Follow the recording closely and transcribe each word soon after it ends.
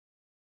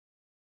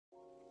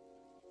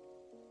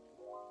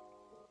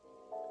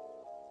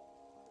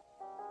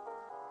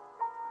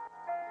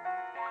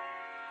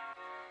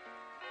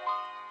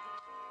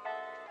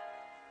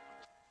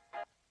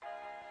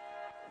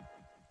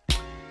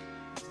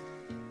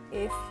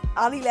If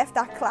Ali left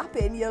that clap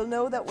in, you'll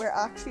know that we're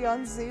actually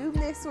on Zoom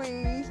this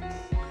week.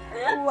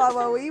 Wah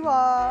wah wee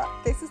wah.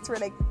 This is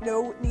thrilling.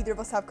 No, neither of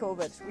us have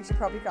COVID. We should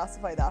probably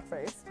classify that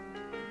first.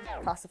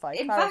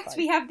 In fact,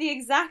 we have the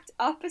exact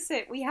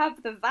opposite. We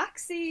have the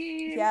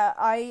vaccine. Yeah,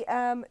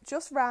 I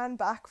just ran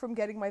back from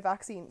getting my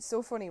vaccine.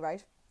 So funny,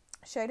 right?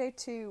 Shout out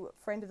to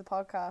friend of the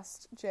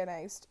podcast, Jen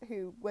Oust,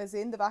 who was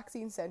in the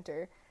vaccine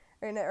centre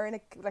or in a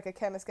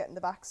chemist getting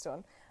the vax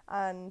done,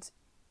 and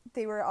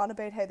they were on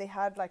about how they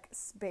had like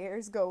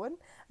spares going,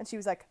 and she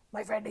was like,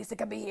 my friend needs to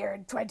come here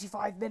in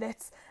 25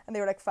 minutes, and they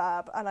were like,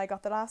 fab, and I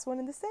got the last one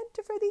in the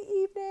centre for the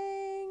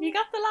evening. You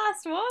got the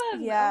last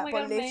one? Yeah, oh my but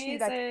God, literally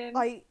amazing. like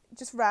I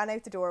just ran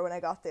out the door when I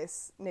got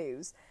this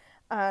news,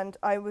 and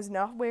I was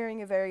not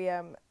wearing a very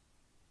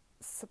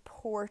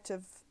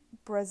supportive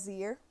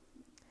brassiere.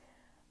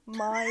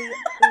 My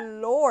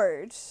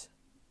lord,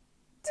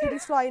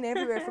 titties flying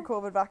everywhere for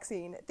COVID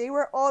vaccine. They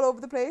were all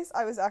over the place.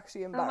 I was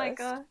actually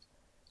embarrassed. Oh my God.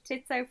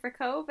 Tits out for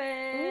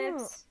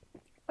COVID.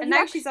 And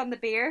now she's on the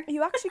beer.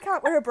 You actually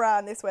can't wear a bra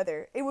in this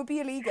weather. It would be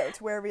illegal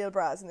to wear real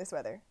bras in this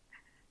weather.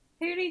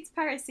 Who needs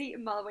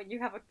paracetamol when you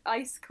have an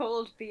ice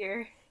cold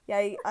beer?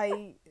 Yeah,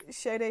 I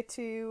shout out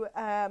to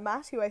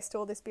Matt, who I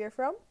stole this beer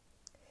from.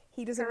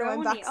 He doesn't know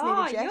I'm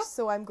vaccinated yet,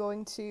 so I'm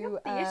going to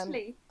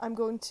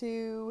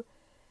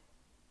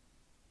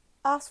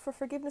ask for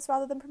forgiveness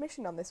rather than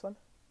permission on this one.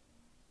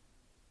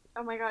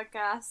 Oh my God,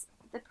 gas.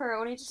 The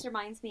Peroni just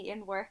reminds me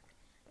in work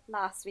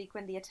last week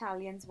when the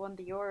Italians won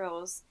the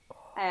Euros.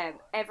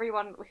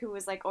 Everyone who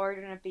was like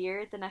ordering a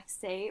beer the next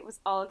day was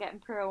all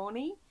getting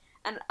Peroni.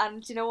 And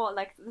you know what,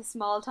 like the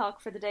small talk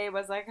for the day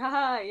was like,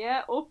 haha,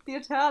 yeah, up the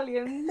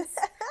Italians.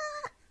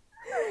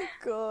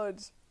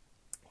 Good.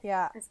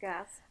 Yeah. It's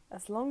gas.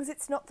 As long as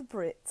it's not the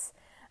Brits.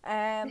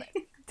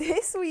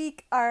 This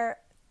week our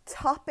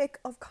topic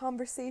of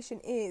conversation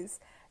is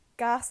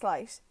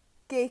Gaslight,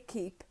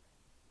 Gatekeep,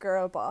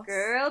 Girlboss.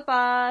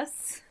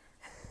 Girlboss.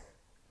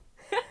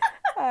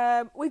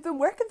 We've been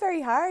working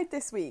very hard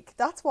this week.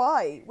 That's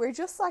why. We're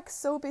just like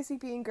so busy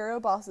being girl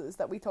bosses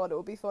that we thought it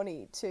would be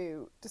funny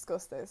to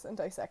discuss this and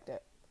dissect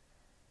it.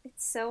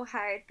 It's so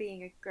hard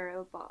being a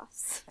girl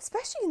boss.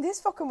 Especially in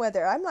this fucking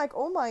weather. I'm like,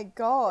 oh my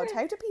God,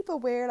 how do people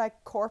wear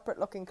like corporate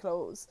looking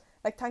clothes?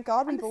 Like, thank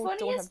God we both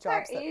don't have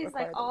jobs that require them. The funniest part is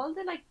like all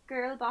the like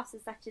girl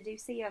bosses that you do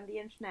see on the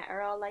internet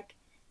are all like,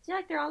 do you know,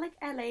 like they're all like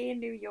LA and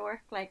New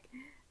York, like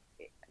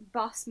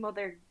boss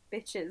mother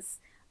bitches.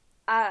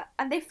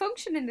 And they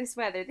function in this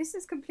weather. This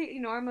is completely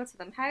normal to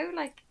them. How,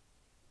 like,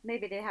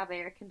 maybe they have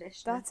air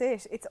conditioning. That's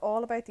it. It's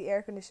all about the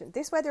air conditioning.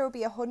 This weather would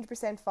be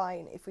 100%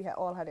 fine if we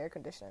all had air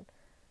conditioning.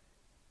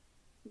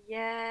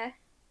 Yeah.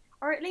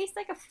 Or at least,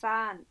 like, a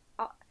fan.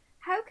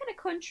 How can a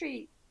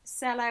country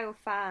sell out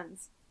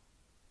fans?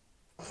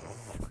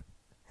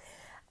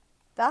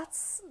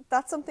 That's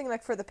something,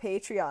 like, for the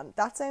Patreon.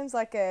 That sounds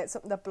like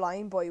something that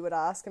Blind Boy would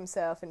ask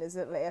himself in his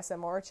little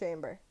ASMR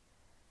chamber.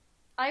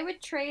 I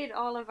would trade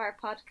all of our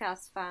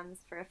podcast fans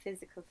for a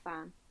physical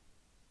fan.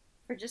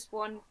 For just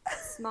one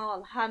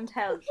small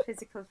handheld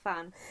physical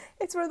fan.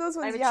 It's one of those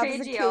ones you have as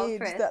a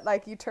kid that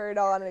like you turn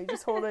on and you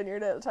just hold it in your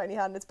little tiny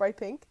hand and it's bright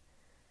pink.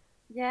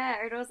 Yeah,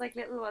 or those like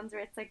little ones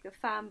where it's like the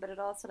fan but it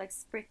also like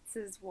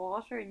spritzes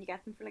water and you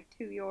get them for like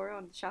 €2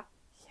 in the shop.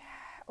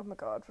 Yeah, oh my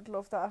God, would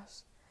love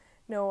that.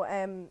 No,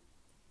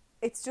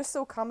 it's just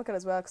so comical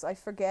as well because I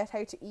forget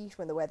how to eat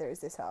when the weather is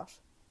this hot.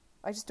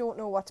 I just don't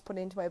know what to put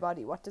into my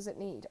body. What does it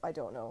need? I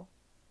don't know.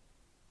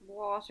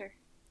 Water.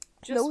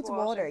 Just loads of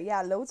water.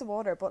 Yeah, loads of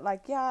water. But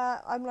like,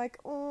 yeah, I'm like,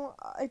 oh,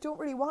 I don't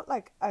really want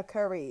like a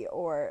curry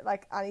or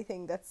like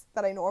anything that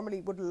I normally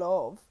would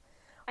love.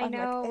 I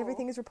know. Like,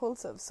 everything is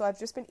repulsive. So I've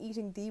just been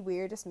eating the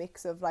weirdest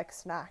mix of like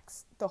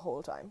snacks the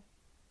whole time.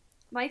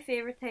 My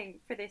favourite thing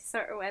for this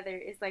sort of weather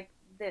is like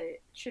the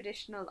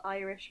traditional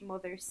Irish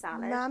mother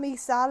salad. Mammy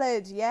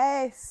salad,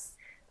 yes.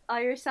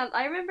 Irish salad.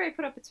 I remember I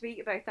put up a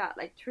tweet about that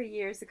like 3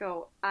 years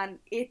ago and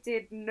it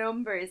did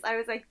numbers. I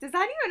was like, does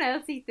anyone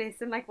else eat this?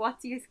 And like,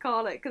 what do you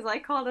call it? Because I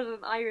call it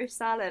an Irish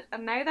salad.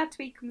 And now that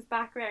tweet comes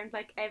back around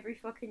like every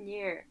fucking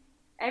year.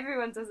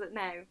 Everyone does it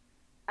now.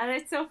 And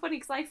it's so funny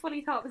because I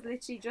fully thought it was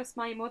literally just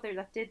my mother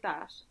that did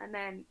that. And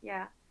then,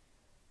 yeah.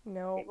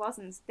 No. It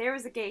wasn't. There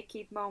was a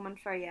gatekeep moment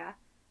for you.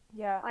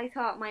 Yeah. I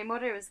thought my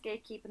mother was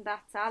gatekeeping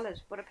that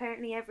salad, but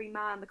apparently every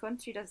man in the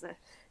country does it.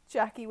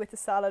 Jackie with the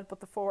salad,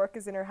 but the fork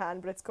is in her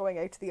hand, but it's going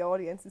out to the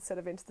audience instead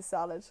of into the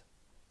salad.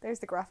 There's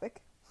the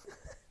graphic.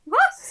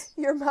 What?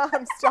 Your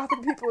mom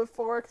stopping people with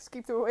forks to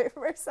keep them away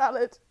from her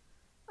salad.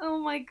 Oh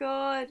my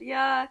God,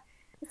 yeah.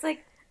 It's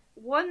like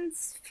one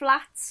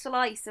flat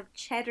slice of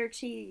cheddar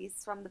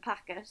cheese from the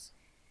packet.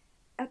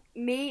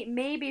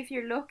 Maybe if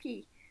you're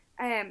lucky,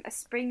 a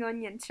spring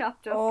onion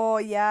chopped up. Oh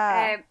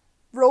yeah.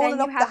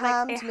 Rolling up the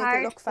ham to make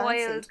it look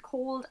fancy. Boiled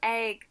cold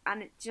egg,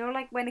 and do you know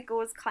like when it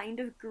goes kind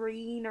of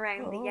green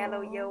around the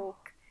yellow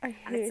yolk, and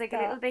it's like a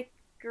little bit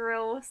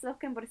gross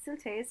looking, but it still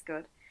tastes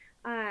good.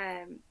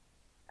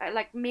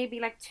 Like maybe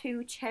like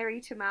 2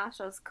 cherry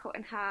tomatoes cut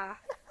in half,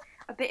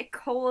 a bit of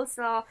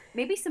coleslaw,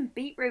 maybe some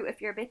beetroot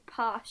if you're a bit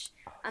posh,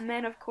 and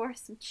then of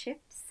course some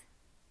chips.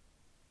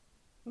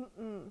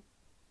 Mm-mm.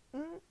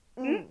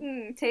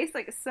 Mm-mm. Tastes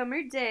like a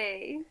summer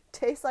day.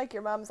 Tastes like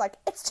your mum's like,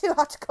 it's too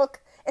hot to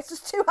cook. It's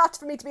just too hot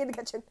for me to be in the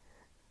kitchen.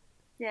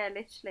 Yeah,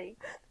 literally.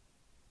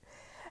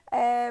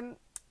 Um,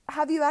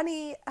 have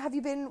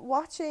you been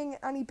watching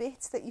any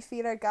bits that you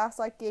feel are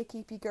Gaslight,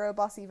 Gatekeepy, girl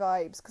bossy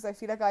vibes? Because I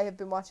feel like I have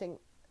been watching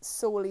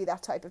solely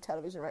that type of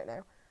television right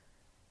now.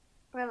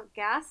 Well,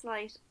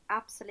 Gaslight,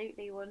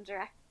 absolutely One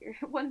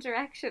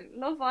Direction.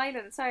 Love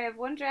Island. Sorry, I have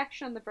One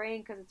Direction on the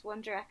brain because it's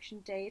One Direction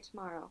Day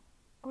tomorrow.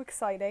 Oh,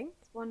 exciting.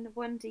 It's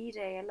 1D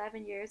Day,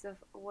 11 years of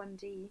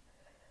 1D.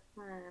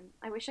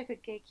 I wish I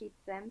could gatekeep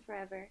them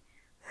forever.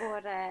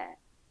 But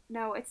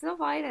no, it's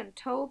Love Island.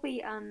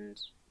 Toby and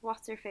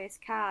what's her face,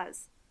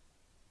 Kaz.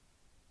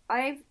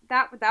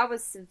 That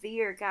was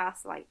severe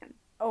gaslighting.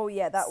 Oh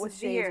yeah, that was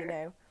shady Severe.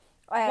 now.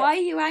 Why are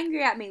you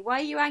angry at me?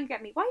 Why are you angry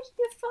at me? Why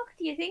the fuck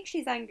do you think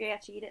she's angry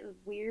at you, you little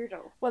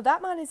weirdo? Well,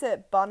 that man is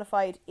a bona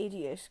fide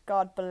idiot.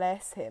 God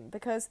bless him,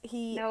 because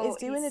he No, is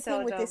doing he's the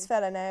thing so with this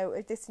dumb. fella now.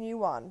 This new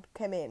one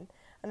came in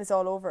and is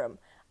all over him,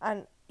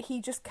 and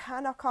he just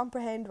cannot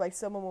comprehend why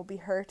someone will be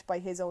hurt by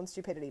his own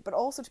stupidity. But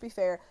also, to be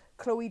fair,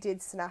 Chloe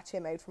did snatch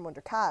him out from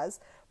under Kaz.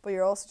 But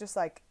you're also just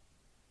like,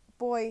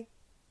 boy,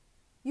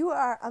 you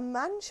are a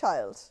man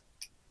child.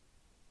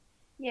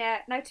 Yeah,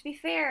 now to be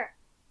fair,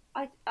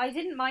 I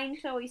didn't mind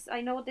Chloe.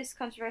 I know this is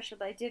controversial,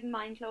 but I didn't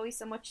mind Chloe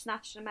so much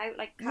snatching him out.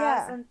 Like Kaz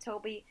Yeah. and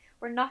Toby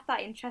were not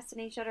that interested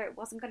in each other. It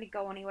wasn't going to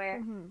go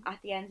anywhere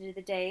at the end of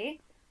the day.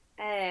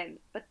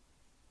 But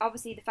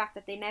obviously the fact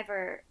that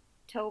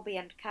Toby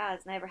and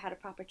Kaz never had a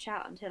proper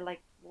chat until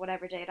like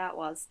whatever day that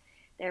was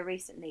there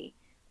recently.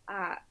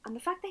 And the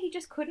fact that he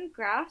just couldn't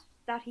grasp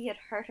that he had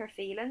hurt her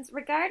feelings,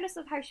 regardless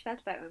of how she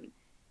felt about him.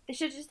 They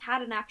should have just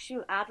had an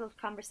actual adult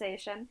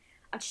conversation.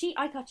 And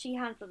I thought she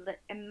handled it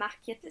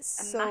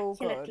So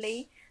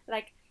immaculately. good.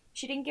 Like,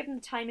 she didn't give him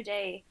the time of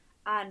day,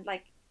 and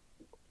like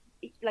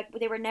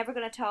they were never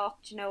going to talk,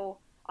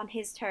 on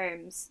his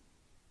terms.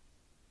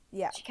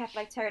 Yeah. She kept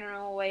like turning him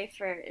away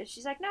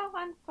she's like, no,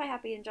 I'm quite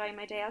happy enjoying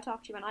my day. I'll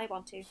talk to you when I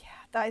want to. Yeah,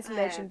 that is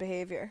legend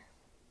behaviour.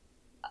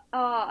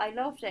 Oh, I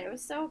loved it. It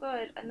was so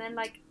good. And then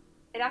like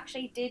it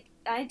actually did.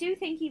 I do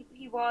think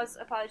he was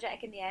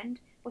apologetic in the end,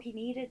 but he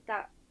needed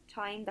that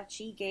time that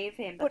she gave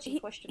him, that But she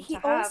pushed him he to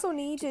have also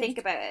needed to think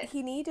about it.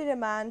 He needed a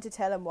man to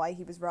tell him why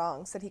he was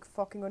wrong, so that he could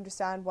fucking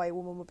understand why a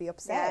woman would be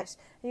upset.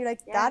 Yeah. And you're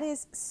like, Yeah. that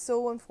is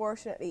so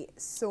unfortunately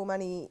so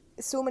many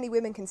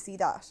women can see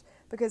that,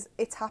 because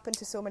it's happened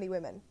to so many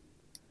women.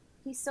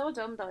 He's so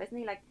dumb though, isn't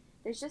he? Like,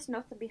 there's just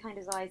nothing behind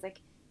his eyes. Like,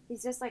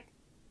 he's just like,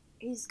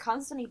 he's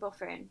constantly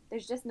buffering.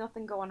 There's just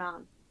nothing going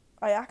on.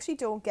 I actually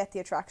don't get the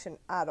attraction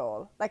at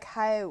all. Like,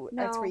 how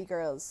No. are three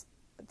girls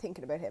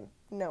thinking about him?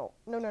 No.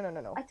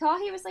 I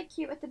thought he was like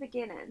cute at the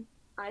beginning,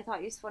 and I thought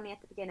he was funny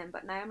at the beginning,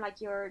 but now I'm like,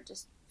 you're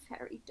just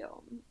very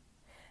dumb.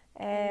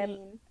 Do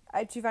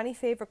you have any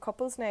favourite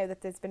couples now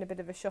that there's been a bit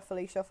of a shuffle?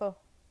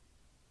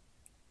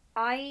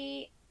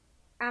 I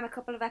am a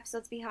couple of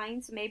episodes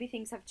behind, so maybe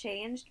things have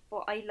changed,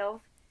 but I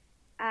love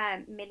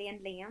Millie and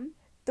Liam.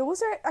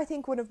 Those are, I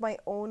think, one of my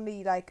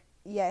only, like,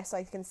 yes,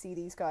 I can see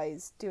these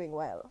guys doing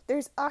well.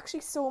 There's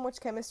actually so much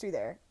chemistry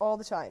there all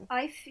the time.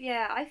 I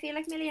feel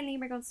like Millie and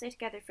Liam are going to stay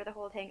together for the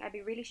whole thing. I'd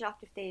be really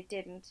shocked if they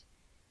didn't,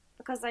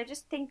 because I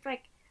just think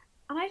like,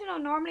 and I don't know,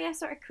 normally I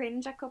sort of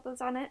cringe at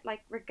couples on it,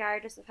 like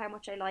regardless of how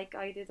much I like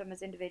either of them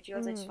as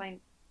individuals. I just find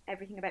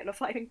everything about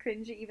Love Island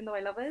cringy, even though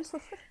I love it.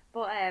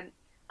 But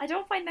I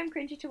don't find them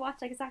cringy to watch.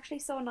 Like, it's actually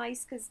so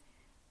nice, because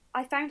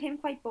I found him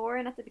quite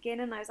boring at the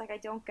beginning. I was like, I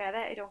don't get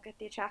it. I don't get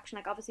the attraction.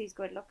 Like, obviously he's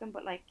good looking,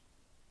 but like,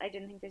 I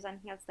didn't think there's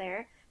anything else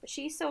there. But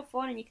she's so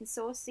fun, and you can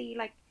so see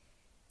like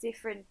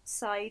different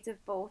sides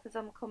of both of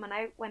them coming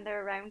out when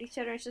they're around each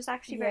other. It's just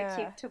actually very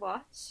cute to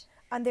watch.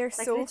 And they're like,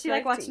 so literally flirty.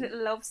 Like watching a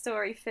little love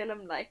story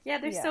film. Like, yeah,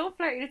 they're so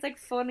flirty. It's like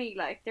funny.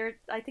 Like,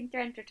 I think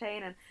they're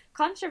entertaining.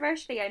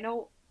 Controversially, I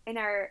know in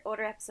our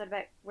other episode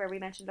about where we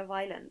mentioned Love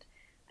Island,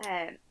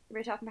 we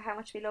were talking about how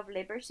much we love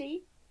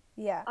Liberty.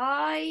 Yeah.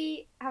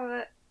 I have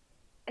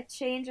a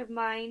change of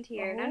mind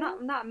here. Oh. No,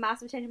 not a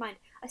massive change of mind.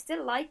 I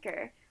still like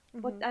her.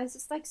 But I was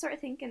just like sort of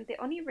thinking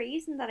the only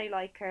reason that I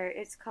like her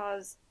is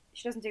because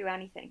she doesn't do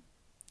anything.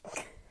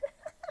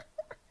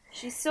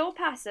 She's so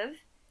passive.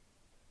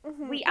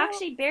 We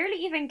actually barely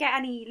even get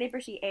any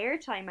Liberty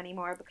airtime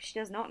anymore because she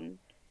does nothing.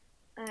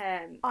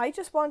 I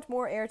just want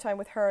more airtime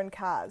with her and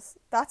Kaz.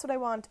 That's what I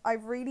want. I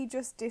really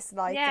just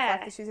dislike the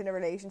fact that she's in a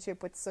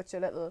relationship with such a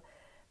little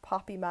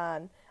poppy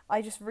man.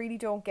 I just really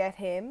don't get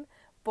him.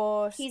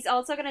 But he's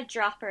also gonna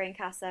drop her in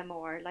Casa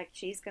more. Like,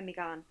 she's gonna be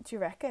gone. Do you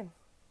reckon?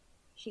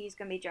 She's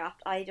gonna be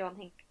dropped. I don't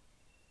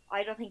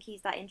think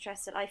he's that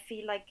interested. I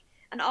feel like,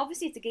 and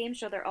obviously it's a game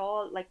show. They're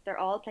all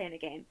playing a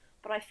game,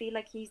 but I feel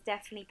like he's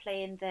definitely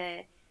playing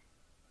the,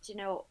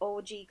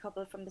 OG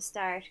couple from the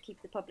start,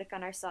 keep the public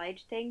on our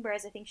side thing.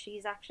 Whereas I think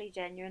she's actually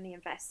genuinely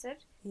invested.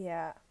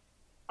 Yeah.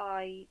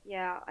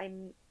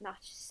 I'm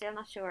still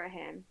not sure of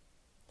him.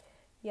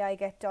 Yeah, I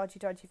get dodgy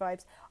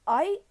vibes.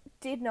 I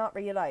did not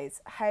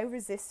realise how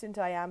resistant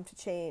I am to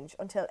change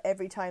until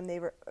every time they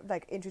were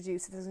like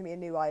introduced that there's gonna be a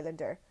new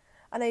Islander.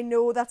 And I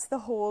know that's the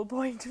whole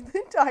point of the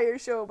entire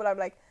show, but I'm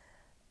like,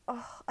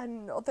 oh,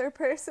 another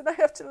person, I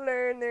have to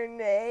learn their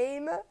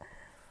name.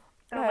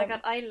 Oh my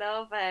god, I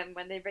love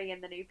when they bring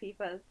in the new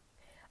people.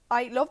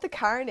 I love the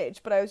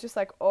carnage, but I was just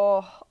like,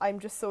 oh, I'm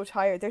just so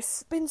tired.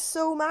 There's been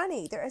so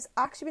many. There has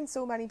actually been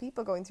so many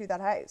people going through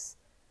that house.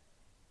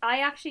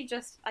 I actually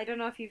I don't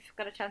know if you've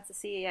got a chance to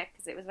see it yet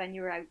because it was when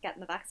you were out getting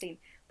the vaccine,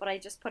 but I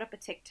just put up a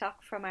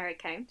TikTok from our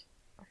account.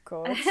 Oh,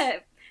 God.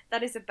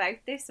 That is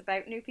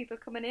about new people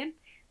coming in.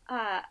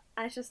 And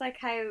it's just like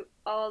how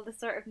all the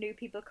sort of new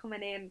people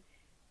coming in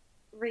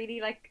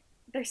really like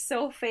they're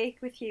so fake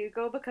with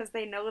Hugo because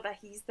they know that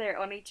he's their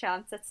only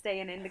chance at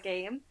staying in the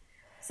game.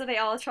 So they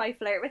all try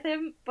flirt with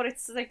him, but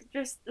it's like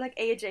just like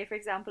AJ for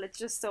example, it's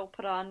just so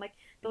put on. Like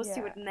those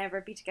two would never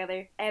be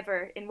together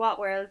ever. In what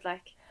world?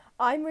 Like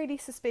I'm really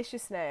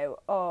suspicious now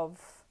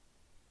of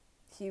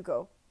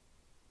Hugo.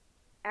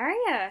 Are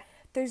ya?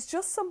 There's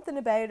just something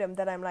about him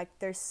that I'm like,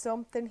 there's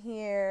something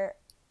here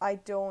I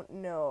don't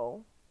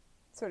know.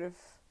 Sort of,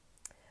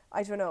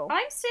 I don't know.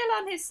 I'm still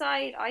on his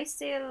side. I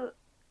still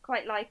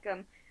quite like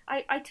him.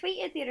 I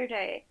tweeted the other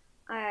day,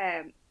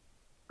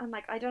 I'm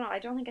like, I don't know, I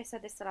don't think I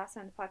said this the last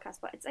time on the podcast,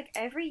 but it's like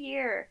every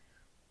year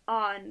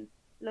on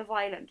Love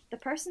Island, the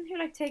person who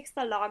like takes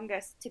the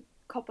longest to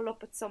couple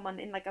up with someone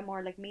in like a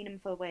more like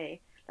meaningful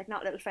way, like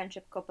not little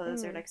friendship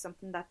couples or like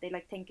something that they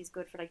like think is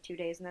good for like 2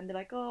 days and then they're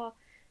like, oh,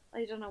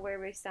 I don't know where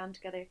we stand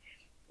together.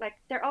 Like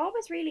they're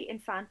always really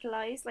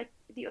infantilized. Like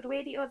the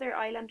way the other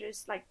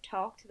islanders like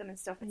talk to them and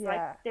stuff. It's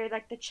like they're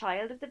like the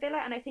child of the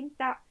villa, and I think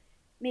that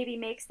maybe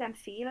makes them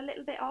feel a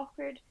little bit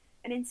awkward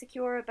and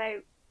insecure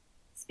about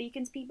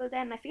speaking to people.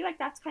 Then I feel like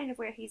that's kind of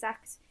where he's at.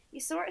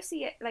 You sort of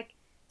see it like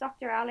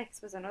Dr.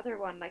 Alex was another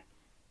one. Like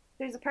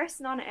there's a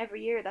person on it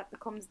every year that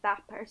becomes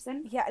that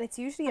person. Yeah, and it's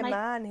usually a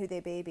man who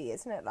they baby,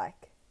 isn't it?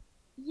 Like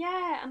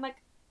yeah, and like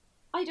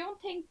I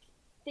don't think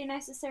they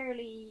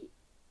necessarily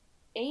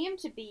aim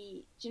to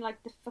be, you know,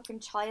 like the fucking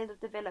child of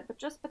the villa, but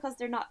just because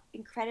they're not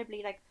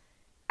incredibly like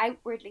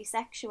outwardly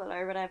sexual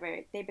or whatever,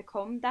 they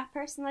become that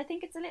person. I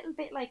think it's a little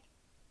bit like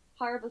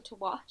horrible to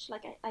watch.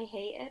 Like I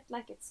hate it.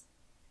 Like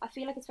I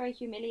feel like it's very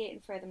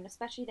humiliating for them,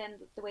 especially then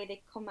the way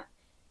they come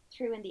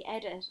through in the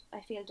edit.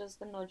 I feel does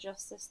them no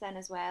justice then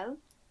as well.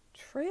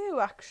 True,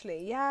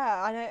 actually,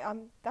 yeah,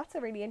 and that's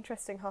a really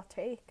interesting hot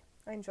take.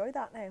 I enjoy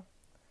that now.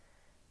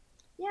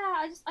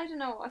 Yeah, I don't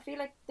know. I feel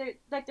like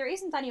there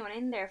isn't anyone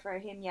in there for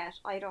him yet.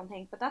 I don't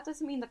think, but that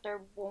doesn't mean that there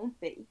won't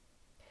be.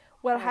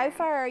 Well, how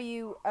far are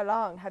you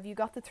along? Have you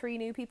got the 3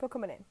 new people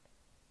coming in?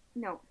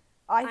 No,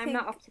 I'm think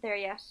not up to there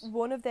yet.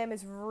 One of them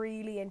is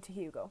really into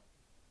Hugo.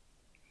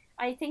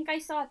 I think I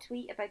saw a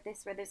tweet about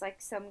this where there's like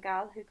some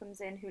gal who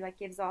comes in who like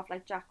gives off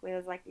like Jack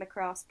Will's like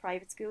lacrosse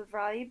private school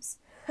vibes.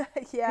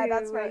 Yeah,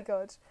 that's very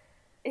good.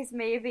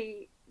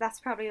 That's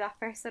probably that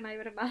person, I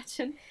would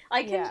imagine.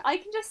 I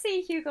can just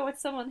see Hugo with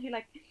someone who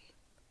like,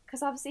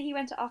 because obviously he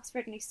went to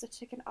Oxford and he's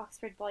such like an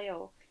Oxford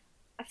boyo.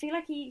 I feel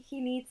like he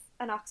needs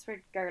an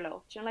Oxford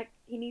girlo. Do you know, like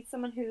he needs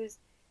someone who's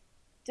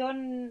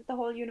done the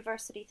whole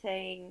university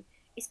thing.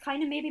 Is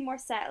kind of maybe more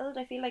settled.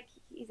 I feel like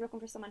he's looking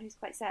for someone who's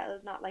quite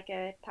settled, not like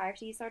a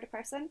party sort of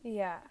person.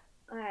 Yeah.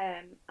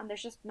 And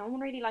there's just no one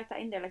really like that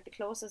in there. Like the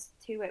closest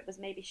to it was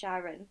maybe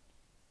Sharon.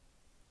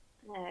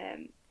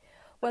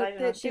 Well, I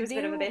don't know, she was a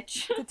bit of a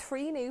bitch. The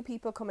 3 new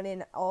people coming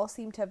in all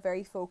seem to have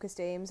very focused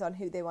aims on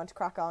who they want to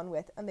crack on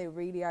with, and they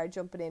really are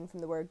jumping in from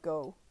the word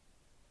go,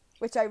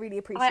 which I really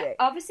appreciate.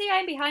 Obviously,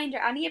 I'm behind.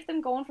 Are any of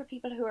them going for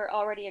people who are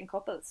already in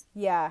couples?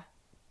 Yeah.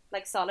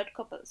 Like solid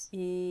couples?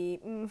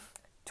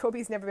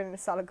 Toby's never been in a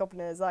solid couple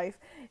in his life.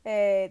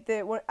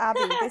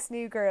 Abby, this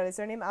new girl, is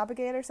her name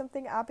Abigail or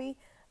something? Abby?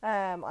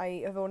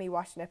 I have only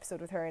watched an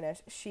episode with her in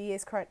it. She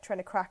is trying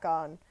to crack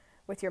on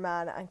with your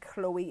man, and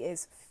Chloe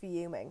is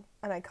fuming,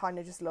 and I kind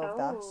of just love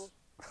that.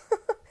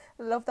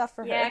 Love that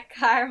for her. Yeah,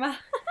 karma.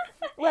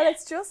 Well,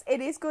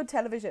 it is good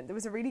television. There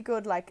was a really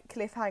good like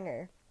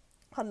cliffhanger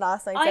on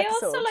last night's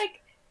episode. I also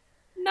like,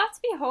 not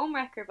to be a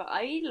homewrecker, but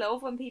I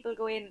love when people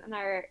go in and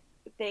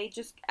they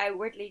just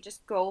outwardly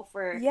just go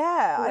for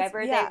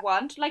whoever they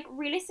want. Like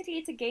realistically,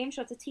 it's a game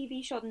show, it's a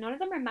TV show. None of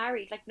them are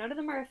married. Like none of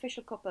them are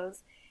official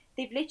couples.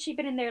 They've literally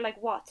been in there like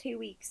 2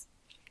 weeks.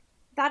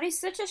 That is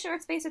such a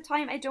short space of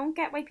time. I don't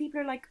get why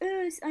people are like,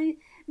 oh, I'm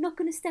not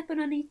going to step on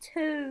any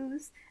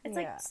toes. It's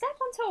like, step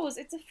on toes.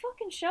 It's a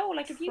fucking show.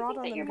 Like, if you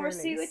think that you're more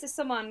suited to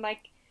someone,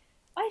 like,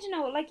 I don't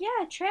know, like,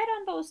 yeah, tread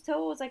on those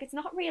toes. Like, it's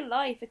not real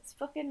life. It's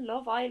fucking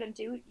Love Island.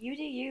 Do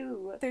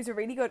you. There's a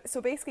really good... So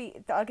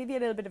basically, I'll give you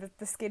a little bit of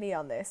the skinny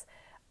on this.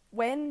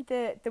 When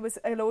there was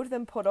a load of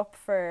them put up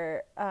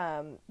for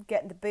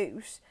getting the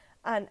boot,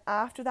 and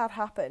after that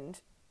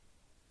happened...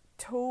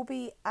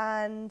 Toby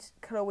and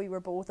Chloe were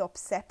both up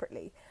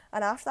separately,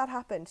 and after that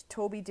happened,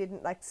 Toby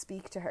didn't like to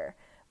speak to her,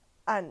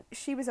 and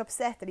she was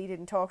upset that he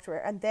didn't talk to her.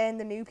 And then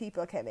the new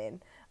people came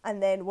in,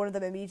 and then one of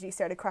them immediately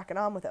started cracking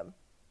on with him.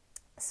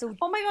 So,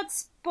 oh my god,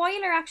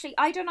 spoiler! Actually,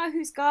 I don't know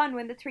who's gone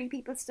when the 3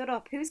 people stood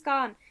up. Who's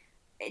gone?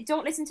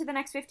 Don't listen to the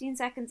next 15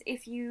 seconds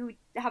if you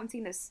haven't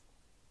seen this.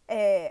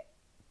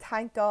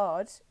 Thank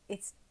God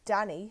it's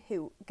Danny,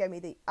 who gave me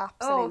the Oh,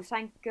 absolute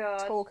thank God.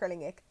 toe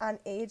curling ick, and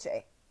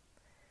AJ.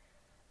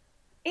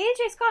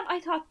 AJ's gone. I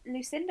thought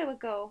Lucinda would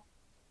go.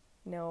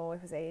 No,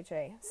 it was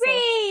AJ. So,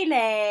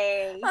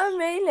 Really? oh,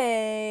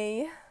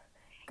 really?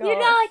 You God.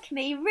 like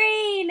me,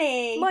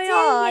 really? My do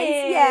eyes,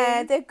 you?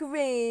 yeah, they're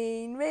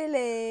green,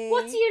 really.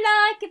 What do you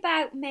like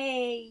about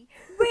me?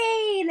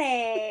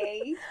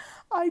 Really?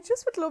 I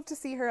just would love to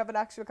see her have an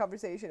actual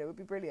conversation. It would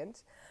be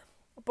brilliant.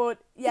 But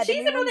yeah, the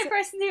She's new ones. another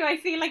person who I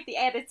feel like the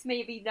edits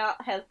maybe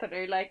not helping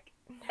her. Like,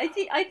 I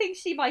think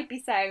she might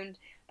be sound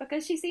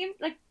because she seems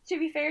like, to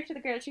be fair to the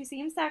girl, she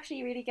seems to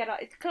actually really get on.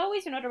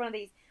 Chloe's another one of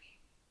these.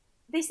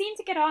 They seem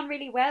to get on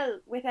really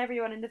well with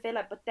everyone in the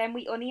villa, but then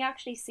we only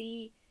actually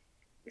see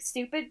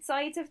stupid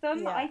sides of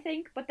them, Yeah. I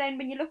think. But then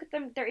when you look at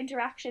them, their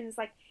interactions,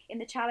 like in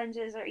the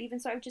challenges or even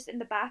sort of just in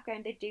the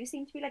background, they do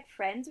seem to be like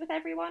friends with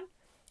everyone.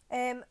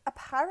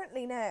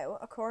 Apparently now,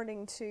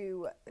 according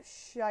to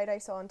shite I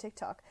saw on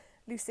TikTok,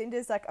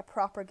 Lucinda's like a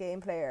proper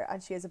game player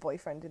and she has a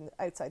boyfriend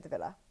outside the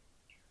villa.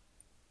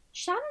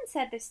 Shannon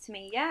said this to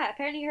me. Yeah,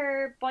 apparently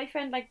her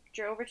boyfriend like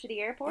drove her to the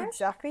airport.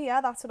 Exactly, yeah,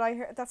 that's what I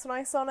heard. That's what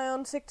I saw now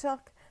on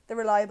TikTok. The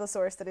reliable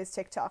source that is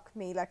TikTok,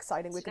 me like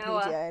citing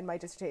Wikipedia in my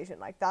dissertation.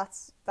 Like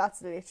that's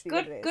literally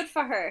what it is. Good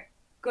for her.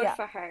 Good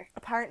for her.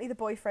 Apparently the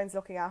boyfriend's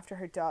looking after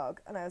her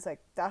dog, and I was like,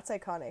 that's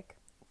iconic.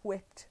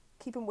 Whipped.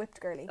 Keep him whipped,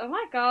 girly. Oh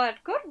my God,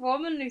 good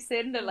woman,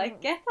 Lucinda.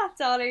 Like, get that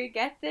dollar,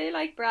 get the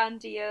like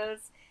brand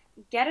deals,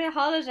 get a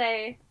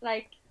holiday.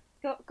 Like,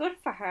 good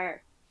for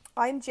her.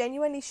 I'm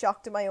genuinely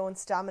shocked at my own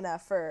stamina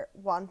for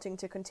wanting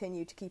to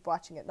continue to keep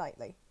watching it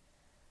nightly.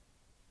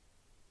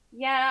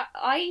 Yeah,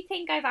 I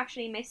think I've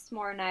actually missed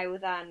more now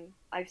than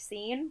I've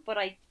seen, but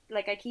I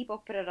keep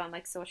up with it on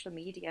like social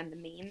media and the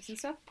memes and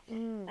stuff.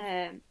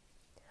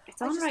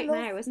 It's on right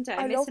now, isn't it?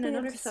 I'm missing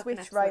another fucking switch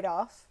episode. right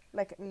off,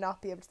 like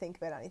not be able to think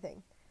about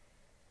anything.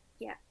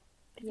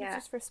 Yeah,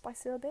 Just for a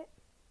spicy little bit.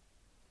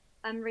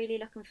 I'm really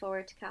looking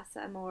forward to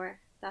Casa Amor.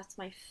 That's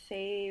my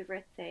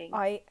favourite thing.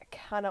 I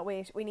cannot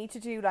wait. We need to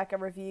do like a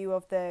review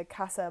of the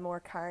Casa Amor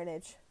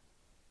carnage.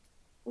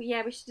 Well,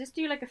 yeah, we should just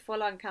do like a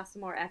full-on Casa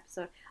Amor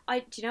episode.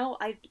 I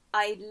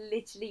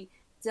literally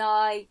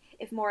die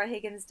if Maura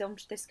Higgins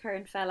dumped this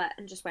current fella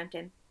and just went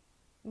in.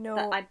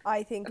 No,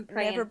 I think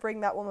never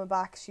bring that woman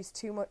back. She's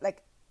too much.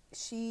 Like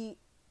she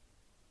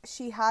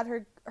had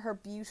her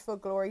beautiful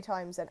glory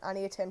times, and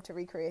any attempt to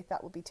recreate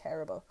that would be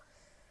terrible.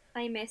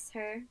 I miss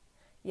her.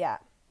 Yeah,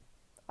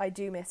 I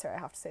do miss her. I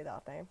have to say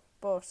that now.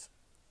 But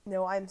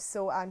no, I'm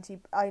so anti.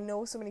 I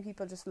know so many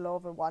people just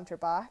love and want her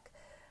back.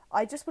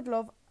 I just would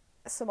love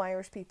some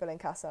Irish people in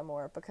Casa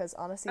Amor because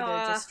honestly,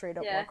 they're just straight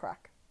up more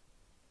crack.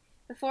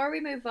 Before we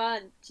move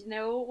on, do you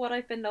know what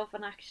I've been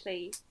loving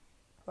actually?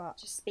 What?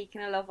 Just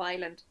speaking of Love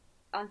Island,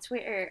 on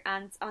Twitter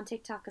and on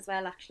TikTok as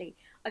well actually,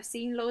 I've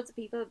seen loads of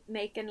people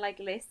making like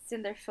lists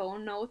in their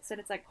phone notes, and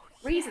it's like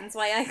reasons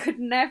why I could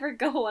never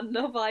go on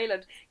Love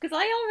Island, because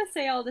I always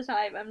say all the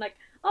time, I'm like,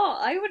 oh,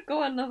 I would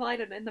go on Love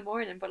Island in the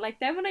morning, but like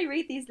then when I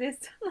read these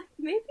lists, I'm like,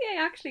 maybe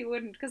I actually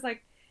wouldn't, because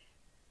like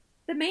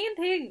the main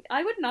thing,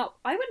 I would not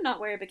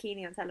wear a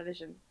bikini on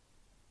television.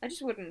 I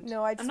just wouldn't.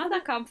 No, I'm not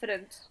that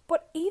confident.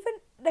 But even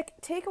like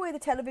take away the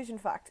television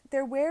fact,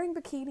 they're wearing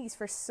bikinis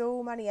for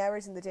so many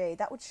hours in the day.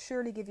 That would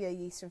surely give you a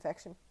yeast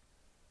infection.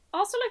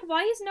 Also, like,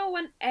 why is no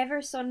one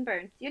ever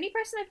sunburned? The only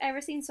person I've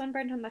ever seen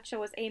sunburned on that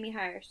show is Amy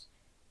Hart.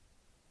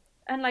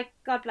 And like,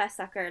 God bless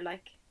that girl.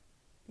 Like,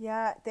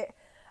 yeah,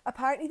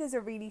 apparently there's a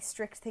really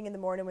strict thing in the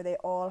morning where they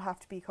all have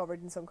to be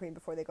covered in sun cream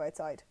before they go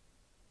outside.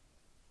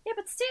 Yeah,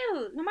 but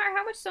still, no matter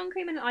how much sun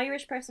cream an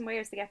Irish person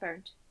wears, they get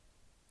burnt.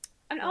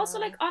 And also,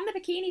 like, on the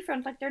bikini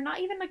front, like, they're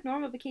not even, like,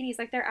 normal bikinis.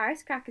 Like, their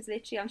arse crack is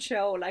literally on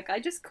show. Like, I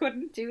just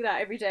couldn't do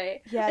that every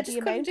day. Yeah, the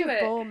amount of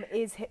bum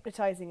is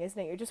hypnotising, isn't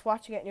it? You're just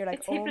watching it and you're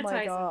like, oh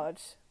my God.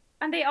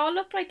 And they all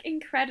look, like,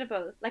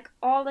 incredible. Like,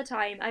 all the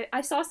time.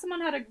 I saw someone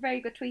had a very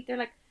good tweet. They're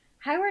like,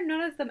 how are none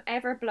of them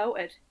ever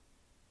bloated?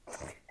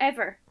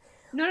 Ever.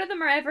 None of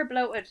them are ever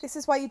bloated. This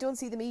is why you don't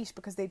see them eat,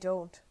 because they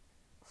don't.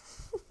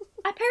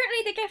 Apparently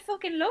they get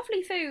fucking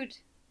lovely food.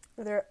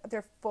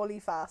 They're fully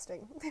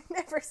fasting. They've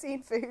never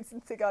seen food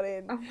since they got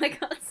in. Oh my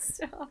God,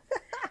 stop.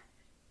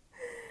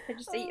 They're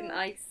just eating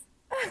ice.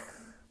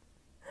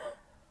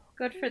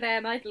 Good for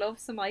them. I'd love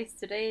some ice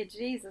today.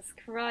 Jesus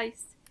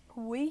Christ.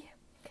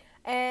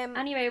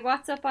 Anyway,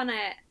 what's up on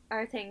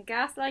our thing?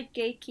 Gaslight,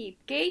 Gatekeep.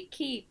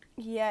 Gatekeep.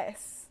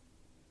 Yes.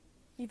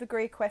 You have a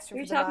great question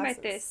You're for the talking masses.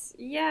 about this.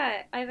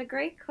 Yeah, I have a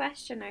great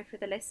question now for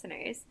the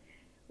listeners.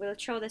 We'll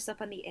throw this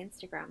up on the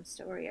Instagram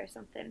story or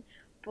something.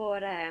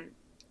 But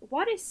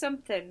what is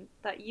something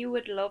that you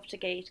would love to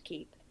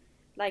gatekeep?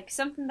 Like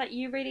something that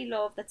you really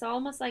love that's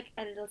almost like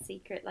a little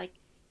secret, like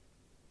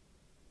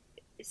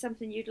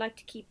something you'd like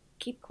to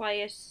keep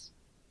quiet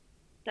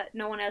that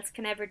no one else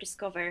can ever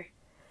discover.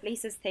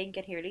 Lisa's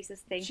thinking here.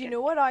 Lisa's thinking. Do you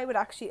know what I would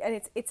actually, and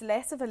it's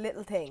less of a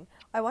little thing.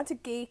 I want to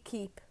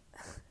gatekeep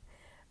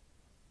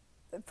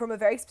from a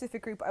very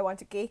specific group. I want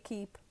to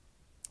gatekeep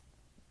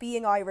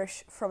being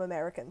Irish from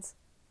Americans.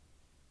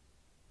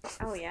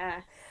 Oh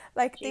yeah.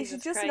 Like Jesus they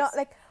should just Christ. not,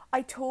 like,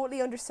 I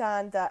totally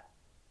understand that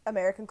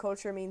American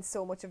culture means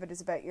so much of it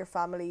is about your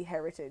family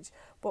heritage.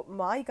 But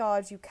my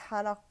God, you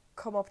cannot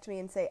come up to me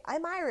and say,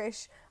 I'm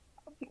Irish,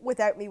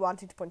 without me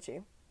wanting to punch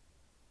you.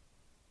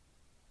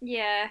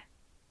 Yeah.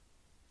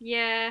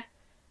 Yeah.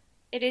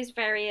 It is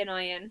very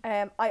annoying.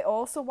 I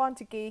also want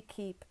to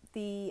gatekeep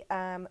the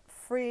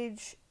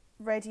fridge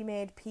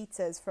ready-made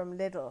pizzas from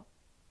Lidl.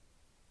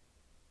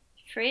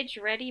 Fridge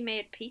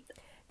ready-made pizza.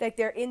 Like,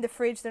 they're in the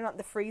fridge, they're not in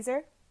the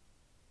freezer.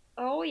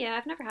 Oh yeah,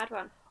 I've never had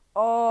one.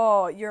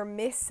 Oh, you're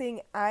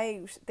missing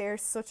out. They're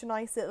such a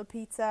nice little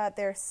pizza.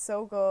 They're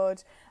so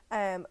good.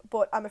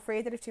 But I'm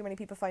afraid that if too many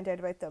people find out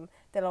about them,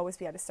 they'll always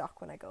be out of stock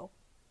when I go.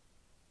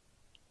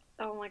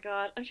 Oh my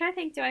god. I'm trying to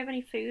think, do I have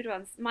any food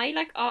ones? My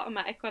like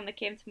automatic one that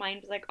came to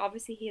mind was like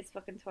obviously he has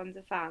fucking tons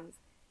of fans.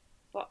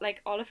 But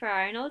like Oliver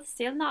Arnold,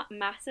 still not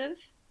massive.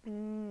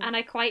 And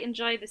I quite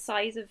enjoy the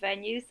size of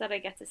venues that I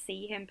get to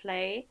see him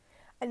play.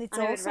 And it's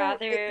And I would also,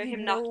 rather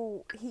him not.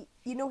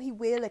 he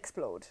will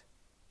explode.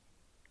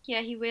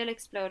 Yeah, he will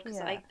explode because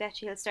Yeah. I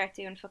bet you he'll start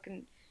doing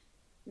fucking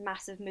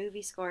massive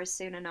movie scores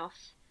soon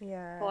enough.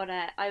 Yeah. But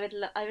I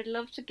would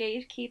love to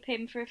gatekeep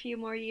him for a few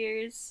more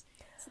years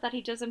so that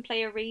he doesn't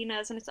play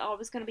arenas and it's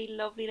always going to be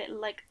lovely little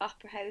like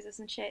opera houses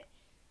and shit.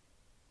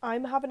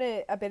 I'm having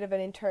a bit of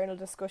an internal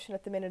discussion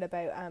at the minute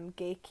about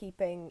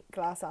gatekeeping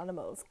glass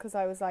animals, because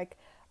I was like,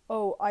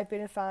 oh, I've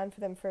been a fan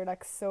for them for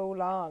like so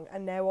long,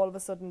 and now all of a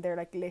sudden they're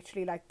like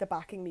literally like the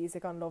backing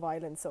music on Love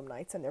Island some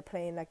nights, and they're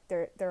playing like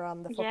they're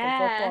on the fucking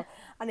football,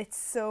 and it's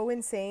so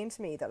insane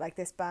to me that like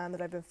this band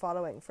that I've been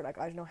following for like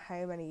I don't know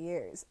how many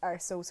years are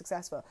so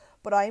successful,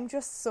 but I'm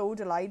just so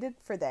delighted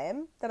for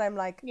them that I'm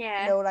like,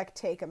 no, like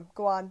take them,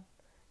 go on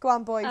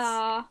boys.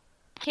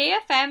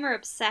 KFM are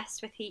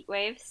obsessed with heat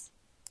waves.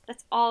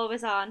 That's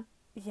always on.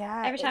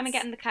 Yeah. Every time I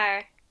get in the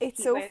car.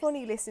 It's so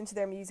funny listening to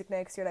their music now,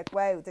 because you're like,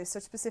 wow, there's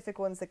such specific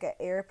ones that get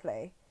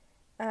airplay.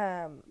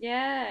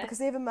 Yeah. Because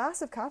they have a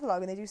massive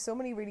catalogue and they do so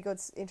many really good,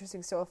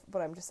 interesting stuff.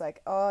 But I'm just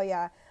like, oh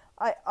yeah,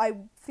 I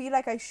feel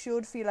like I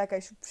should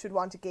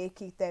want to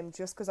gatekeep them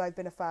just because I've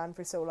been a fan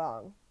for so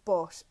long.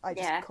 But I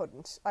just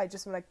couldn't. I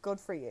just am like, good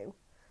for you.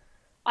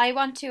 I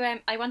want to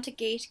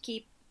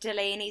gatekeep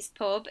Delaney's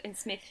pub in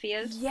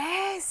Smithfield.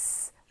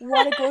 Yes.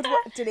 What a good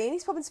one.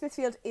 Delaney's pub in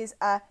Smithfield is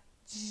a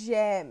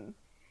gem.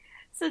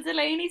 So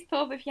Delaney's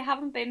pub, if you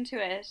haven't been to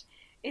it,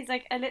 is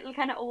like a little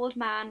kind of old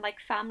man, like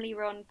family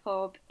run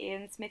pub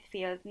in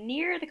Smithfield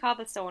near the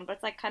cobblestone, but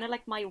it's like kind of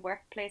like my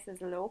workplace is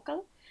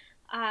local.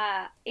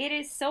 It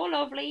is so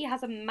lovely,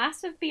 has a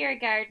massive beer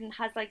garden,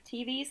 has like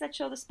TVs that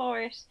show the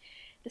sport.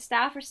 The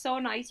staff are so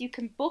nice. You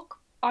can book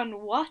on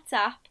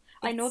WhatsApp.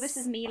 I know this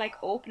is me like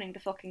opening the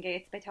fucking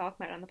gates by talking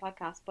about it on the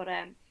podcast, but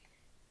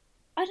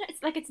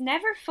it's like it's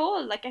never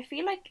full. Like I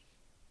feel like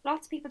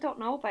lots of people don't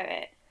know about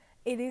it.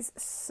 It is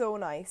so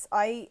nice.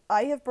 I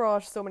have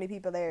brought so many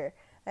people there.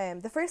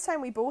 The first time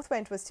we both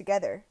went was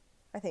together,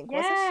 I think,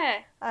 was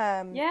it?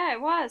 Yeah,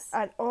 it was.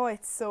 And oh,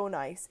 it's so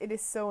nice. It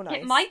is so nice.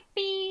 It might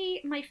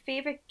be my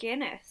favourite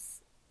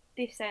Guinness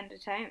this end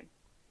of town.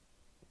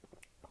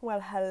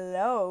 Well,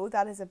 hello.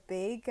 That is a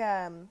big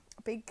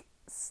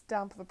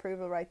stamp of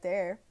approval right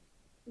there.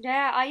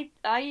 Yeah,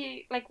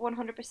 I like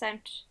 100%.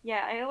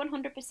 Yeah, I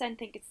 100%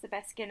 think it's the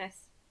best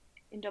Guinness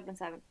in Dublin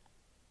 7.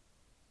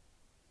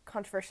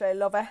 Controversial, I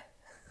love it.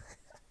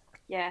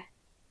 Yeah.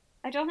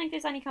 I don't think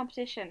there's any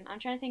competition. I'm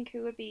trying to think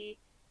who would be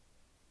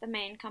the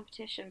main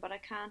competition, but I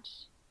can't.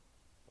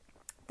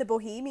 The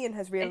Bohemian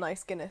has real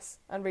nice Guinness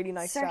and really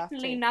nice staff too.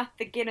 Certainly not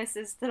the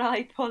Guinnesses that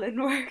I pull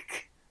in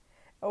work.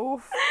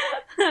 Oh.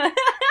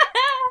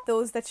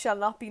 Those that shall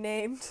not be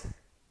named.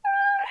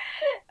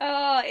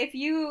 Oh, if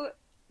you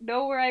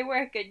know where I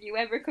work and you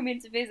ever come in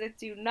to visit,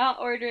 do not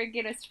order a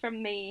Guinness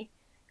from me.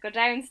 Go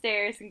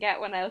downstairs and get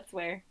one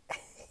elsewhere.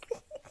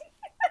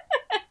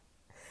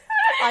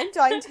 I'm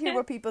dying to hear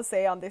what people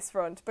say on this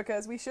front,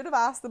 because we should have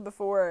asked them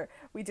before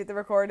we did the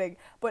recording,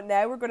 but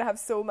now we're going to have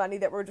so many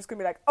that we're just going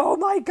to be like, oh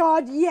my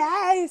god,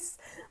 yes!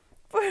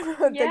 During the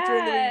week.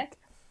 I'm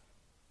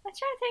trying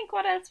to think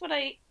what else would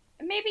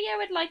maybe I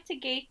would like to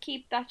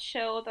gatekeep that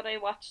show that I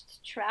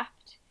watched,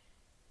 Trapped,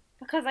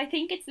 because I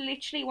think it's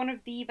literally one of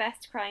the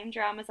best crime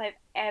dramas I've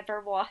ever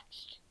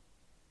watched,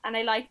 and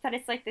I like that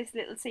it's like this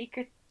little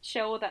secret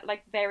show that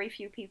like very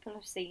few people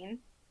have seen.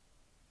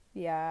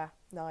 Yeah,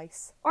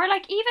 nice. Or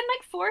like even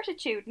like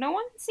Fortitude. No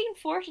one's seen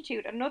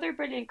Fortitude, another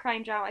brilliant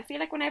crime drama. I feel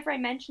like whenever I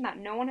mention that,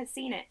 no one has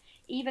seen it,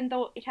 even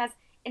though it has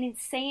an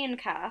insane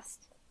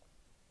cast.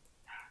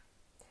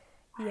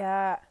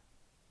 Yeah.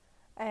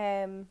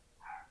 Yeah,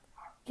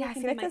 I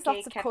feel like there's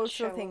lots of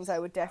cultural things I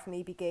would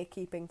definitely be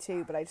gatekeeping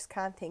too, but I just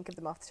can't think of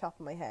them off the top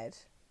of my head.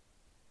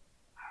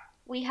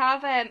 We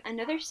have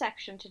another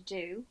section to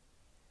do.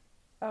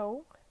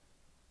 Oh.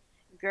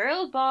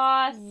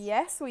 Girlboss.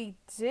 Yes, we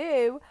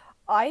do.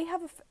 I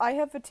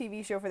have a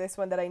TV show for this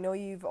one that I know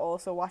you've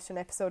also watched an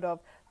episode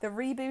of, the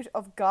reboot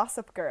of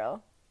Gossip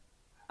Girl.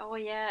 Oh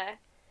yeah.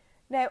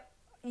 Now,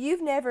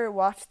 you've never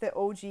watched the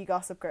OG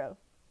Gossip Girl.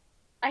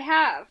 I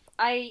have.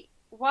 I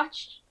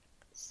watched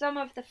some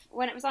of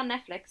when it was on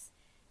Netflix.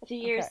 a few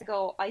years Okay.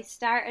 ago, I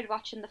started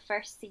watching the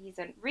first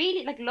season.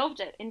 Really, like, loved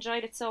it,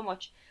 enjoyed it so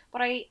much.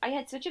 But I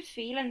had such a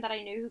feeling that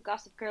I knew who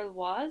Gossip Girl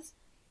was.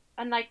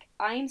 And, like,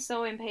 I'm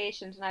so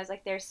impatient. And I was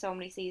like, there's so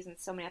many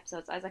seasons, so many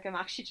episodes. I was like, I'm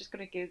actually just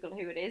going to Google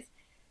who it is.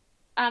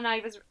 And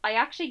I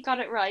actually got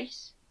it right.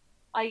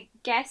 I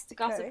guessed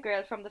Gossip Okay.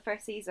 Girl from the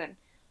first season.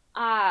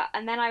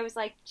 And then I was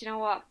like, do you know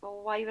what?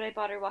 Well, why would I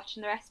bother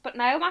watching the rest? But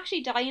now I'm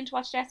actually dying to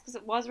watch the rest because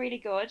it was really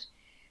good.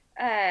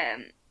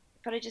 Um,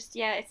 but I just,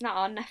 yeah, it's not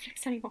on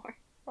Netflix anymore.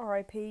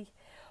 R.I.P.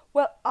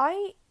 Well,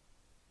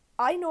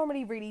 I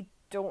normally really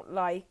don't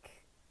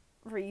like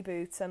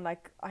reboots, and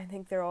like I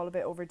think they're all a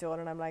bit overdone,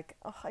 and I'm like,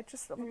 oh, I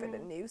just love a bit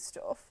of Mm. new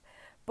stuff.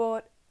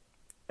 But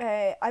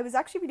I was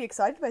actually really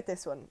excited about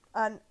this one,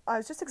 and I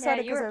was just Yeah,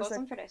 excited you because were I was buzzing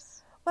like, for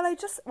this.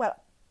 well,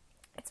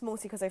 it's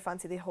mostly because I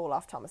fancy the whole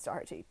off Thomas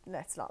Doherty.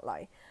 Let's not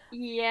lie.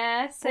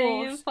 Yeah,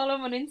 same. But Follow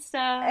him on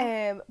Insta.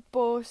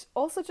 but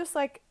also just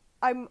like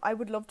I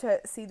would love to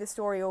see the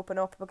story open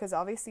up, because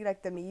obviously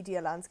like the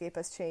media landscape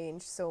has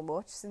changed so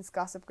much since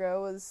Gossip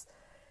Girl was,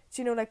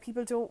 like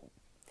people don't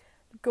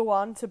go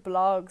on to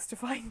blogs to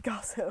find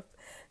gossip.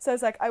 So I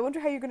was like, I wonder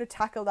how you're going to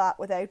tackle that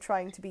without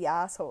trying to be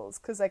assholes,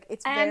 because like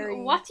it's very,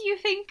 What do you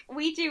think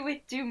we do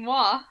with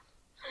Dumois?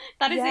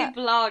 That is a yeah,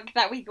 blog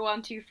that we go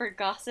on to for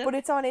but gossip.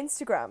 it's on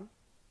Instagram,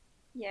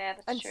 Yeah,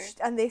 that's and true.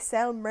 and they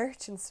sell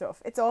merch and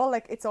stuff. It's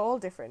all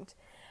different.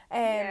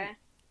 Um, Yeah.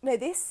 Now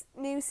this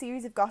new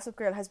series of Gossip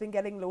Girl has been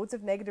getting loads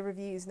of negative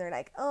reviews, and they're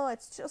like, oh,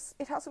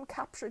 it hasn't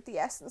captured the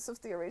essence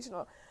of the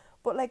original.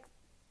 But like,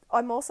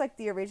 I'm also like,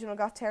 the original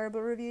got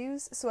terrible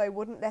reviews, so I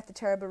wouldn't let the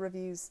terrible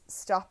reviews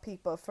stop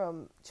people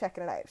from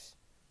checking it out.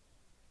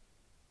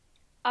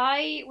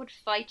 I would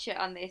fight you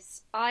on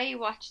this. I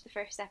watched the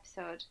first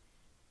episode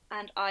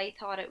and I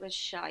thought it was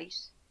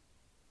shite.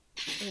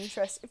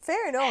 Interesting.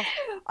 Fair enough.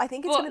 I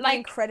think it's going But to be like,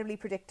 incredibly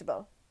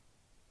predictable.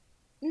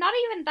 not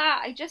even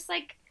that. I just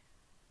like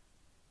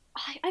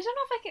I don't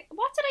know if I could.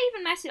 What did I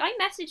even message? I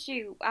messaged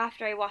you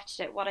after I watched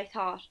it. What I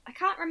thought. I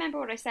can't remember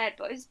what I said,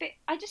 but it was a bit.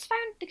 I just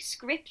found the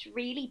script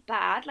really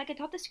bad. Like I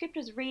thought the script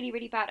was really,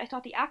 really bad. I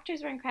thought the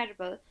actors were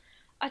incredible.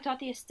 I thought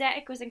the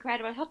aesthetic was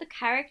incredible. I thought the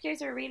characters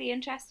were really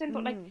interesting,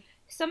 but like Mm.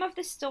 some of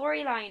the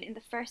storyline in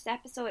the first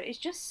episode is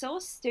just so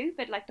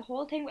stupid. Like the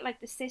whole thing with like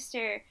the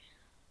sister.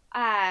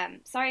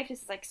 Sorry if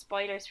this is like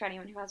spoilers for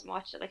anyone who hasn't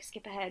watched it. Like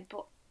skip ahead,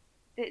 but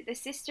the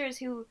sisters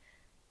who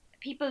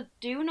people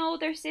do know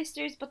they're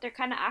sisters, but they're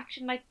kind of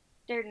acting like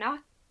they're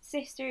not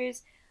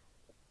sisters.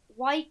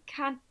 Why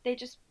can't they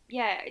just?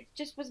 Yeah, it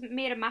just was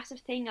made a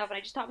massive thing of, and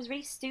I just thought it was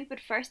really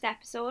stupid first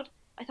episode.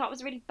 I thought it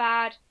was a really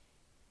bad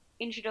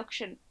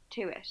introduction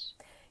to it.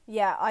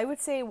 Yeah, I would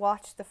say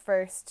watch the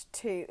first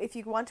two. If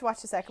you want to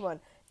watch the second one,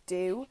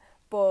 do.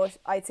 But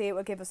I'd say it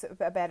will give us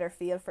a better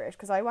feel for it,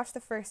 because I watched the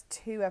first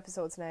two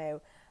episodes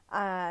now,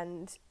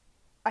 and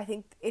I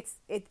think it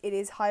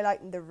is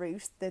highlighting the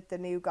route that the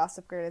new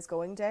Gossip Girl is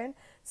going down.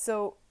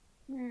 So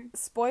Mm.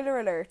 spoiler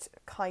alert,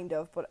 kind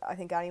of, but I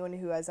think anyone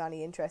who has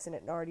any interest in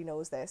it already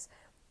knows this.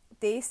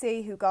 They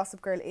say who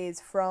Gossip Girl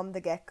is from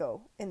the get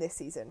go in this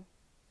season,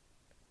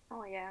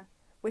 Oh yeah,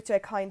 which I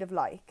kind of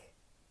like.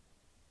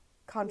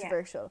 yeah,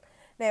 Controversial.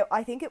 Now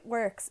I think it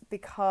works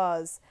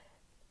because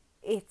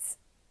it's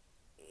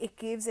it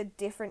gives a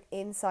different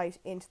insight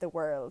into the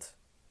world.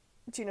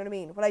 Do you know what I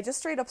mean? Well, I just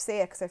straight up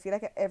say it because I feel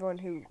like everyone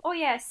who, oh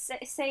yeah.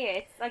 Say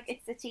it. It's like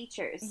it's the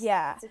teachers.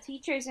 yeah, It's the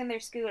teachers in their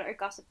school are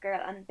Gossip Girl,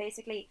 and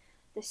basically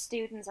the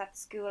students at the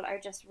school are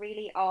just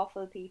really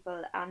awful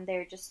people, and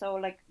they're just so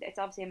like it's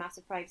obviously a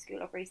massive private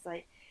school up East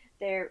Side.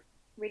 They're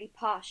really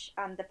posh,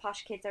 and the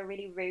posh kids are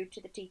really rude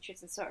to the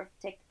teachers and sort of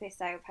take the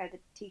piss out of how the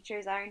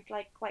teachers aren't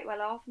like quite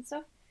well off and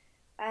stuff.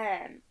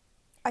 Um,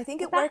 I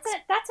think but it works.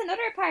 that's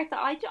another part that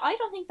I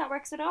don't think that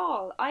works at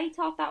all. I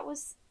thought that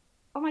was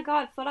oh my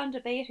god, full on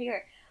debate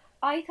here.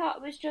 I thought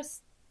it was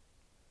just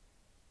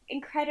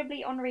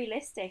incredibly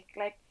unrealistic.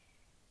 Like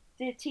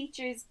the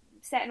teachers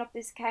setting up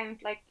this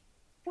account, like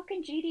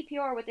fucking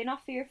GDPR, would they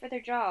not fear for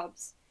their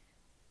jobs?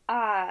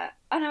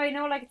 I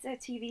know like it's a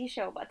TV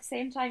show, but at the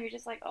same time, you're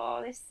just like,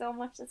 oh, there's so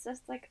much that's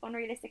just like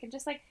unrealistic, and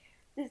just like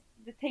the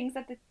things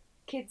that the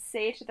kids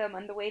say to them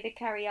and the way they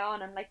carry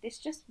on, and like this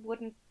just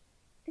wouldn't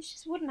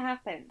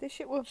happen, This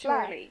shit will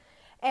fly. surely.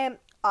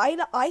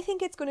 I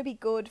think it's going to be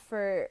good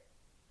for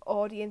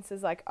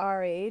audiences like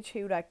our age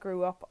who like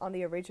grew up on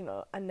the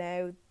original, and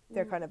now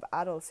they're Mm. kind of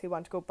adults who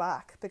want to go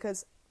back,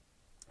 because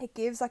it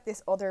gives like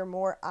this other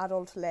more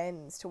adult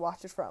lens to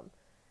watch it from.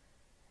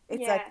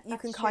 It's like Yeah, you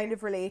can that's kind true.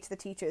 of relate to the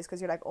teachers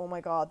because you're like, oh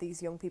my god,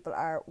 these young people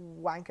are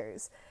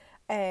wankers.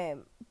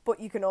 But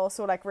you can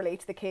also like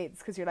relate to the kids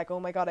because you're like, oh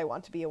my god, I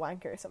want to be a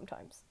wanker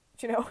sometimes.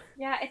 Do you know?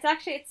 Yeah, it's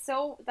actually it's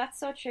so that's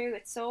so true.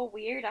 It's so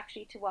weird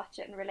actually to watch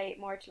it and relate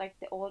more to like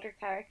the older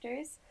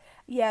characters.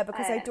 Yeah,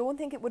 because I Um, don't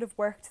think it would have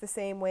worked the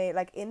same way.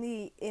 Like in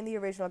the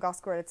original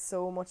Gossip Girl, it's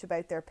so much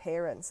about their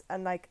parents,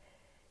 and like,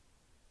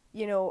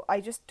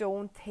 I just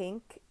don't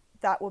think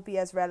that would be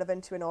as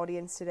relevant to an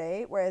audience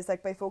today. Whereas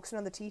like by focusing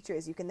on the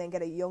teachers, you can then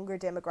get a younger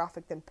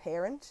demographic than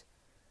parent,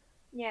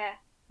 yeah,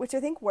 which I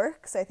think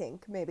works. I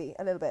think maybe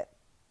a little bit.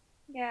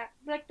 Yeah,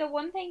 like the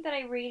one thing that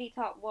I really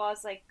thought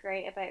was like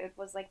great about it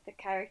was like the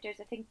characters.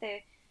 I think the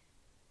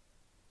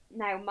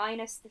now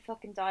minus the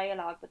fucking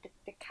dialogue, but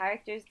the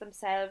characters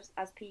themselves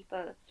as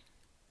people,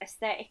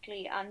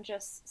 aesthetically and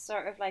just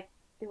sort of like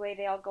the way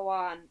they all go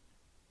on,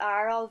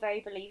 are all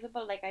very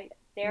believable. Like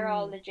they're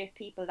all Mm. legit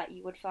people that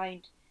you would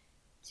find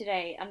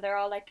today, and they're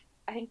all like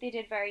I think they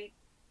did very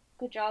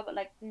good job at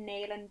like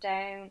nailing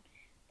down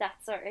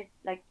that sort of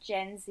like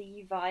Gen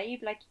Z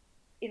vibe, like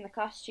in the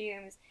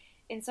costumes,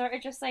 in sort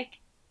of just like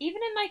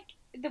even in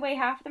like the way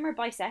half of them are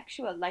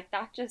bisexual, like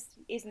that just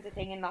isn't a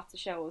thing in lots of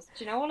shows.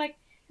 Do you know, like,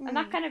 and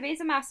that Mm. kind of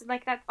is a massive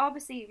like that's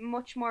obviously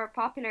much more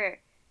popular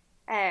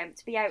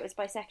to be out as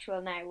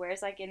bisexual now,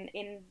 whereas like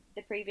in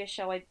the previous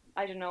show I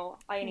don't know,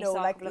 I only No,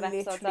 saw a like couple of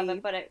episodes of it, literally,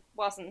 but it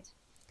wasn't.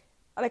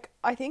 like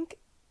I think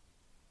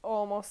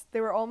almost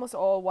they were almost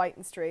all white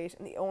and straight,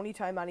 and the only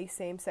time any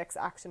same-sex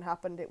action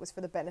happened, it was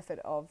for the benefit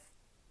of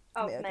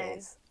the Of male men.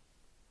 gaze.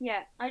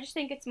 Yeah, I just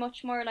think it's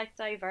much more like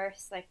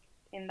diverse, like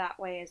in that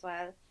way as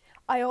well.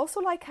 I also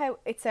like how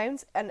it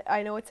sounds, and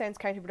I know it sounds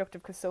counterproductive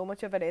because so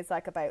much of it is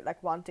like about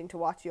like wanting to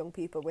watch young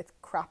people with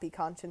crappy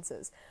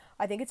consciences.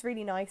 I think it's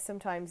really nice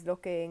sometimes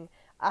looking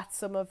at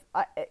some of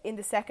in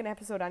the second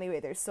episode anyway.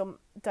 There's some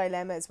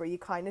dilemmas where you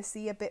kind of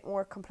see a bit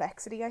more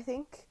complexity. I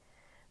think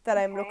that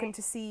I'm looking Okay.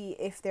 to see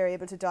if they're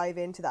able to dive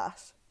into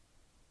that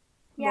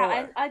Yeah,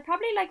 more. I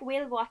probably like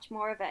will watch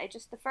more of it. I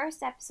just the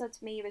first episode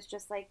to me was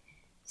just like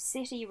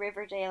City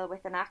Riverdale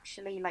with an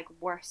actually like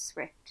worse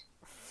script.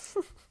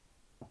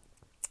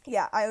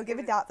 Yeah, I'll It give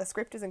it was, that. The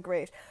script isn't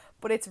great,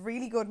 but it's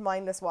really good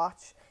mindless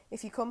watch.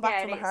 If you come back yeah,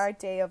 it from a is. hard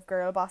day of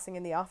girl bossing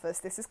in the office,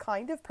 this is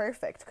kind of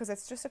perfect because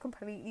it's just a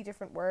completely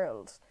different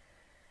world.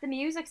 The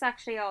music's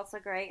actually also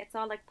great. It's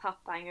all like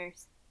pop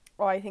bangers.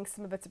 Oh, I think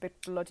some of it's a bit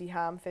bloody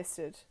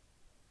ham-fisted.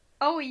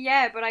 Oh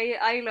yeah, but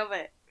I love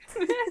it.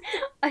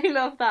 I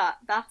love that.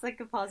 That's like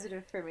a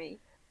positive for me.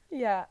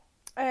 Yeah.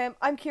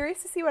 I'm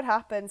curious to see what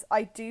happens.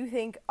 I do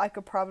think I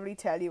could probably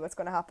tell you what's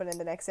going to happen in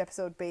the next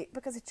episode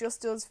because it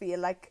just does feel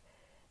like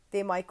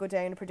they might go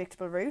down a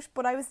predictable route.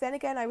 But I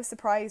was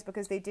surprised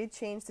because they did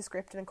change the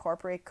script and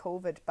incorporate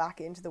COVID back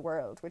into the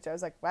world, which I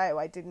was like, wow,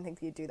 I didn't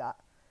think you'd do that.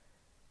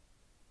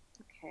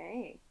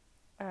 Okay.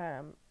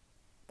 Um,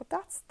 but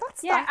that's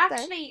Yeah, that then.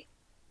 actually,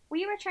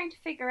 we were trying to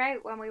figure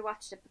out when we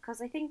watched it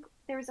because I think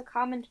there was a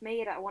comment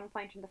made at one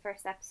point in the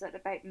first episode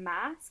about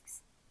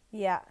masks.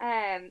 Yeah.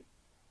 Um,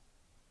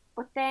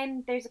 but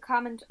then there's a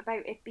comment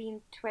about it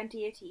being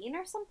 2018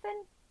 or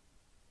something,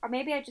 or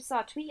maybe I just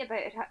saw a tweet about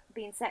it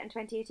being set in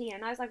 2018,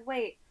 and I was like,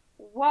 wait,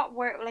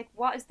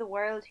 what is the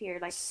world here?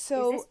 Like, is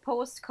this So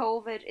post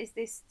COVID? Is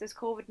this does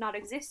COVID not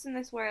exist in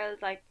this world?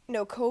 Like,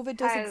 no, COVID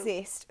does how?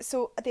 exist.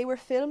 So they were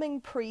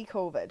filming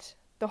pre-COVID.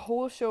 The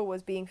whole show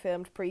was being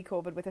filmed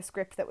pre-COVID with a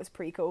script that was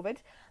pre-COVID,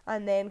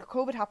 and then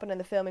COVID happened and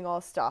the filming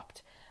all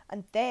stopped.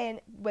 And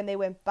then when they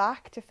went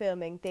back to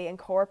filming, they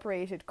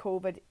incorporated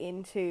COVID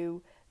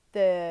into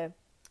the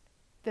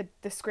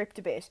the script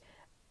a bit,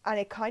 and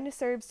it kind of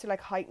serves to like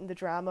heighten the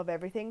drama of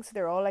everything. So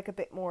they're all like a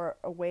bit more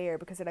aware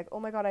because they're like, oh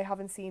my god, I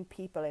haven't seen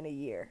people in a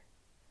year.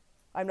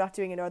 I'm not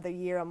doing another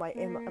year on my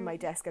Mm,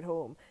 desk at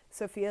home.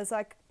 So it feels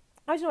like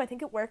I don't know. I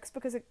think it works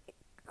because it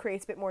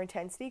creates a bit more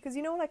intensity. Because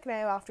you know, like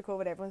now after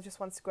COVID, everyone just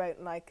wants to go out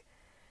and like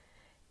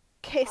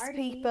kiss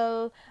party.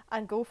 people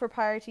and go for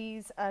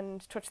parties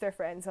and touch their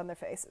friends on their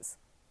faces.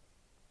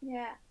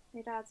 Yeah,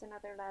 it adds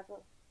another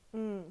level.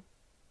 Mm.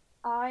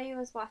 I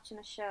was watching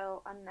a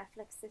show on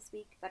Netflix this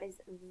week that is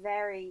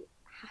very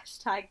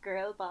hashtag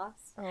girl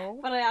boss, Oh.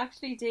 but I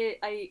actually did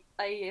I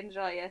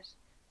enjoy it,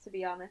 to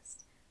be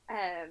honest.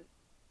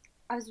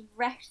 I was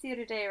wrecked the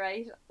other day,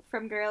 right,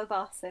 from girl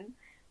bossing,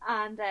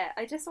 and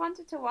I just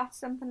wanted to watch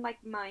something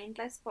like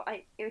mindless, but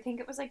I think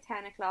it was like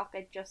 10 o'clock.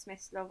 I just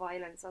missed Love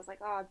Island, so I was like,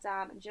 oh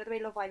damn! And the other way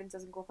Love Island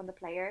doesn't go up on the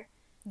player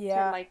till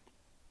Yeah. like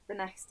the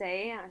next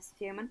day, and I was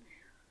fuming.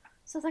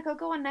 So I was like, I'll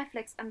go on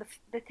Netflix, and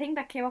the thing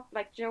that came up,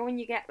 like, you know, when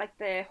you get like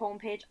the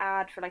homepage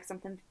ad for like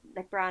something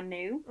like brand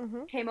new,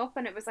 Mhm. came up,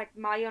 and it was like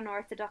My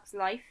Unorthodox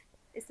Life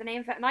is the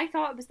name of it, and I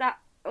thought it was that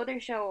other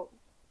show,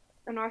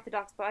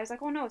 Unorthodox, but I was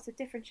like, oh no, it's a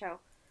different show.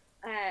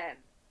 Um,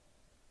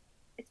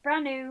 it's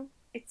brand new.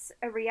 It's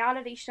a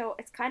reality show.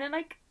 It's kind of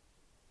like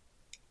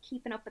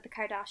keeping up with the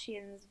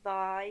Kardashians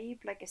vibe,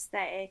 like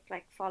aesthetic,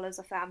 like follows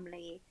a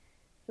family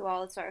who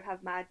all sort of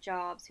have mad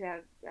jobs, who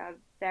have a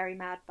very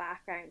mad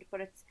background, but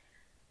it's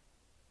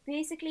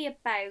basically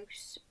about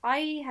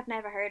I had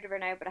never heard of her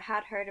now, but I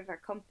had heard of her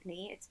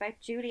company. It's about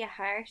Julia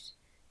Hart,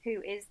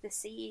 who is the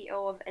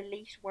CEO of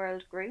Elite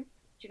World Group.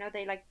 Do you know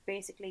they like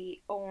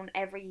basically own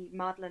every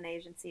modeling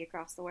agency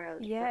across the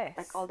world for like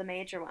Yes. all the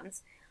major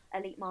ones,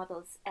 Elite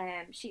Models.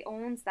 She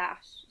owns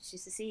that.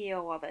 She's the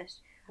CEO of it.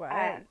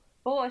 Wow. Um,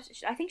 but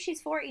I think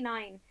she's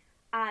 49,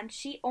 and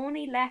she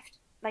only left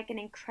like an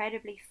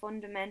incredibly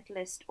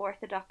fundamentalist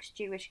Orthodox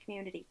Jewish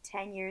community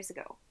 10 years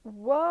ago.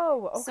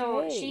 Whoa.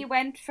 So she Okay.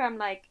 went from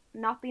like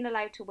not being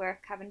allowed to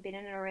work, having been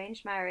in an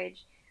arranged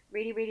marriage,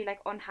 really, really like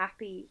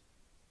unhappy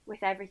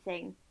with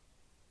everything.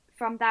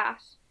 From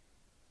that,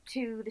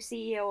 to the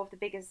CEO of the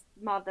biggest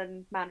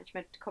modern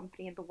management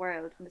company in the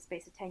world in the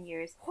space of 10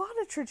 years. What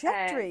a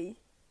trajectory.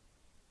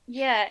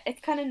 Yeah,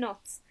 it's kind of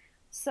nuts.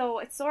 So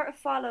it sort of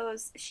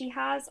follows, she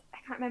has, I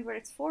can't remember,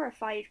 it's 4 or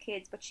 5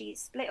 kids, but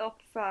she's split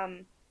up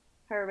from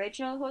her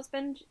original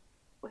husband,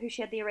 who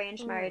she had the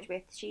arranged marriage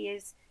with. She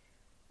is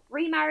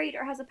remarried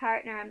or has a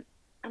partner.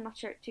 I'm not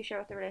too sure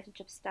what the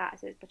relationship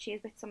status is, but she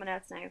is with someone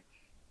else now.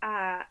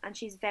 And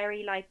she's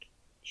very like,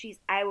 she's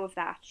out of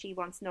that. She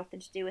wants nothing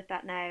to do with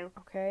that now.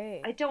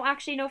 Okay. I don't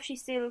actually know if she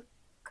still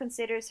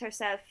considers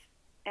herself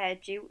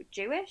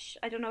Jewish.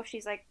 I don't know if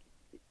she's like,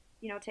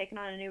 taken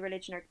on a new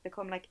religion or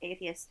become like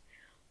atheist,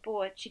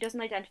 but she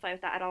doesn't identify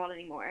with that at all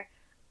anymore.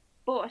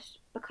 But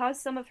because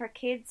some of her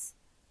kids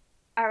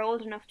are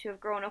old enough to have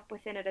grown up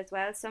within it as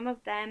well, some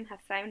of them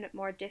have found it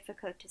more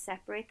difficult to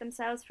separate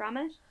themselves from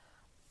it.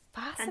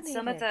 Fascinating. And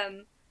some of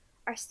them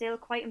are still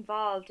quite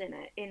involved in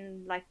it.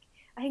 In like,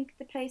 I think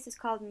the place is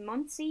called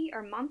Muncie.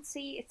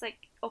 It's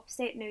like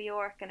upstate New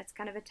York, and it's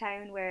kind of a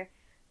town where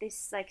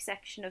this like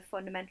section of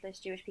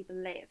fundamentalist Jewish people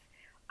live.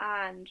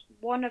 And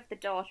one of the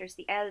daughters,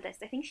 the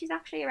eldest, I think she's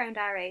actually around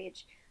our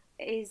age,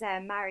 is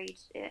married,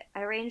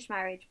 arranged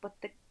marriage. But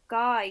the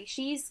guy,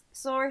 she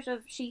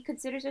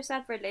considers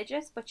herself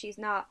religious, but she's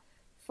not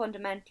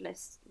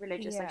fundamentalist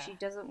religious. Yeah. Like, she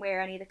doesn't wear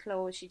any of the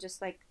clothes. She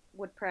just like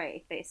would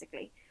pray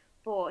basically.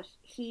 But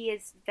he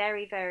is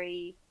very,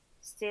 very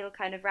still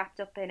kind of wrapped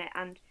up in it,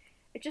 and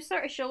it just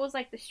sort of shows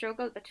like the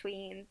struggle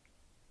between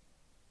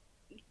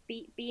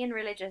being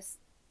religious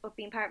but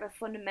being part of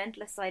a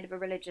fundamentalist side of a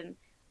religion,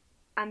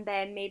 and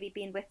then maybe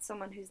being with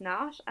someone who's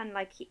not. And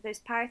like there's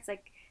parts,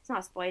 like, it's not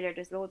a spoiler,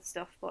 there's loads of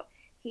stuff, but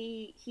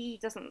he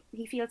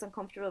feels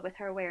uncomfortable with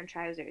her wearing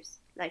trousers,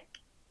 like.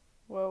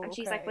 Whoa, and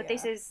she's okay, like, but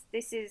yeah.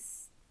 this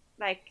is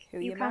like, Who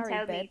you you can't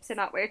married, tell me babes. to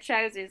not wear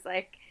trousers,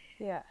 like.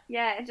 Yeah.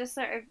 Yeah, it just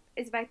sort of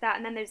is about that.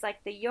 And then there's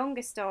like the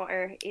youngest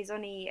daughter is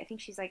only, I think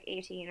she's like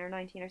 18 or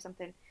 19 or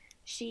something.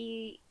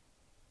 She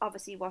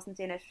obviously wasn't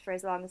in it for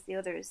as long as the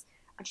others,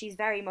 and she's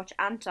very much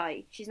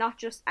anti. She's not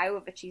just out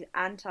of it, she's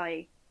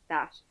anti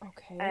that.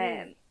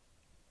 Okay.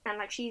 And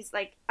like she's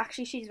like,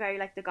 actually she's very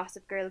like the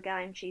Gossip Girl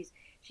gang. She's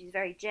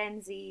very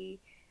Gen Z.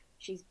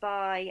 She's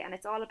bi, and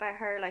it's all about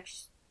her like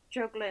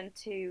struggling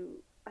to,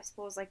 I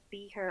suppose, like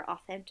be her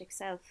authentic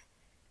self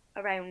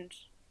around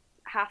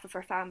half of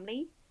her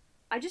family.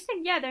 I just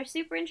think, yeah, they're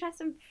super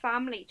interesting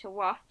family to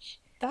watch.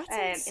 That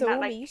sounds so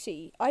that, like,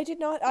 meaty. I did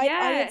not.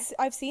 Yeah.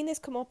 I've seen this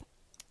come up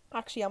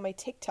actually on my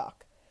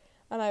TikTok,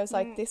 and I was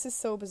like, this is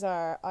so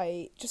bizarre.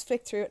 I just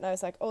flicked through it, and I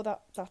was like, oh,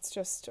 that's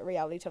just a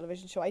reality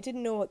television show. I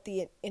didn't know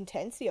the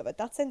intensity of it.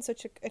 That sounds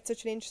such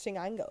an interesting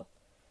angle.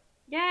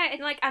 Yeah,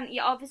 and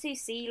you obviously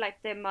see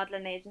like the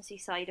modelling agency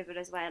side of it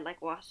as well,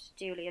 like what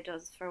Julia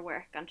does for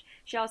work, and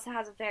she also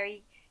has a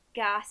very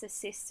gas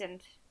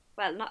assistant.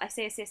 Well, not, I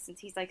say assistant,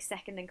 he's like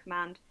second in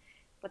command,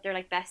 but they're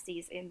like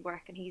besties in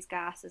work, and he's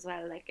gas as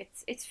well. Like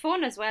it's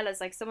fun, as well as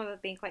like some of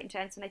it being quite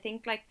intense. And I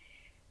think like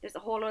there's a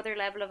whole other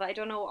level of, I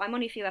don't know, I'm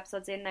only a few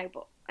episodes in now,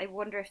 but I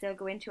wonder if they'll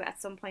go into it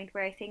at some point,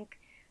 where I think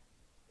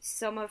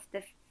some of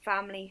the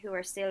family who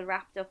are still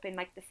wrapped up in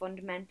like the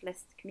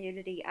fundamentalist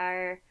community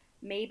are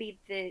maybe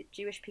the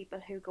Jewish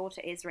people who go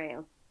to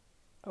Israel.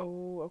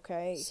 Oh,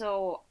 okay.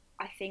 So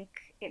I think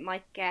it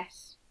might get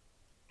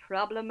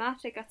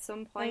problematic at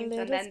some point,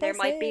 and then spicy. there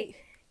might be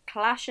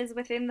clashes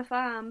within the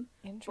fam.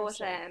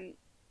 Interesting.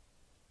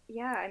 But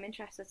yeah, I'm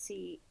interested to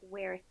see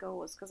where it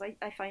goes, because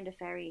I find it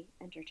very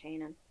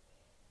entertaining.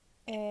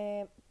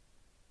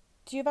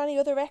 Do you have any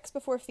other recs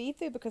before feed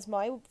food? Because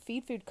my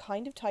feed food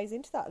kind of ties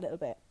into that a little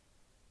bit.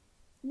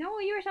 No,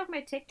 you were talking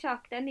about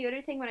TikTok. Then the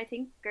other thing, when I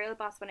think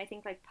Girlboss, when I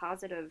think like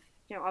positive,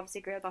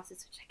 obviously Girlboss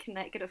is such a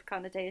negative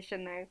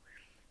connotation now,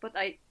 but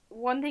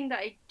one thing that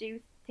I do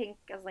think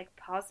as like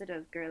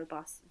positive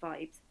Girlboss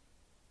vibes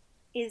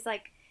is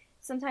like,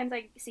 sometimes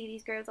I see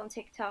these girls on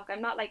TikTok.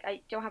 I'm not like,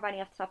 I don't have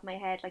any off the top of my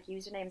head like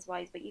usernames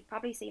wise, but you've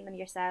probably seen them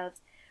yourselves,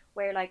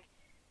 where like,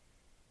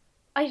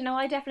 I don't know,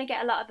 I definitely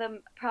get a lot of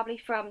them probably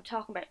from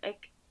talking about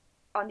like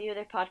on the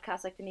other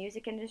podcasts, like the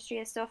music industry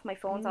and stuff. My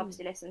phone's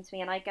obviously listening to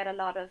me, and I get a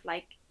lot of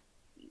like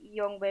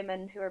young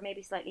women who are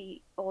maybe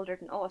slightly older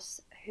than us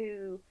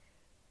who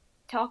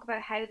talk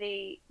about how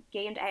they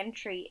gained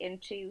entry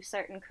into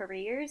certain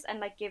careers, and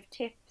like give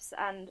tips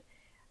and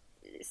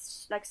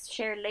like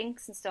share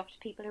links and stuff to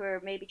people who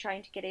are maybe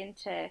trying to get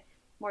into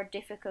more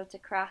difficult to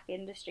crack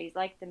industries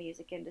like the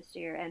music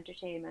industry or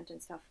entertainment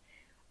and stuff.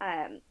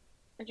 And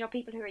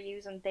people who are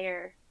using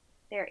their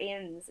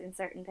ins in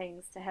certain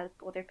things to help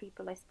other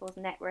people, I suppose,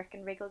 network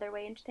and wriggle their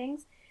way into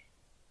things.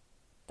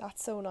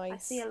 That's so nice. I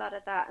see a lot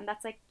of that, and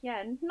that's like,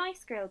 yeah,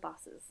 nice girl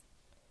bosses.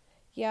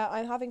 Yeah,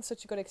 I'm having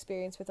such a good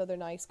experience with other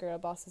nice girl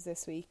bosses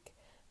this week.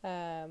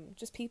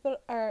 Just people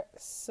are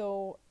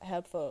so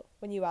helpful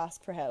when you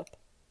ask for help.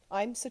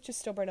 I'm such a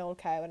stubborn old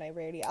cow, and I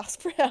rarely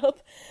ask for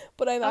help,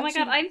 but I'm my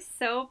god, I'm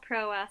so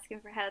pro asking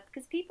for help,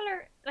 because people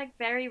are like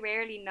very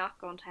rarely not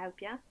going to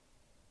help you.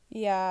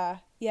 Yeah,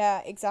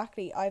 Yeah,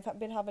 exactly. I've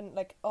been having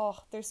like, oh,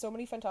 there's so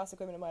many fantastic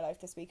women in my life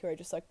this week who are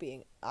just like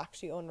being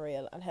actually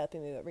unreal and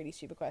helping me with really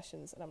stupid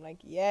questions, and I'm like,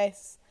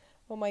 yes,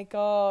 oh my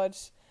god,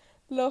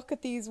 look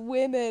at these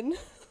women.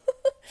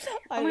 Oh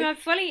I my mean, god,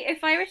 funny,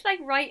 if I were to like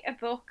write a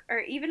book, or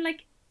even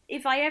like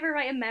if I ever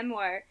write a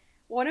memoir,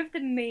 one of the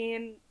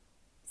main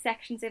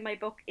sections in my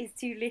book is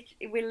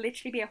it will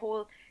literally be a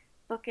whole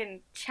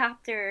fucking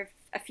chapter,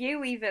 a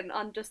few even,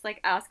 on just like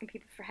asking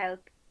people for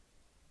help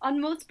on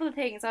multiple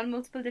things, on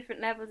multiple different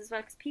levels as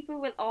well, because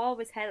people will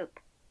always help.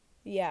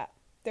 yeah,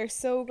 they're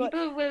so good.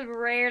 People will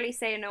rarely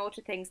say no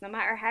to things, no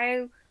matter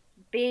how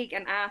big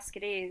an ask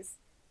it is.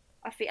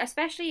 I feel,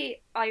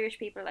 especially Irish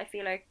people, I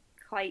feel like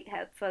quite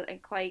helpful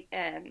and quite.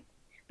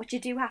 But you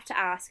do have to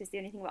ask. Is the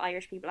only thing with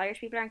Irish people. Irish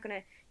people aren't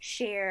going to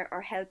share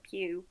or help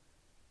you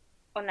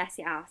unless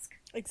you ask.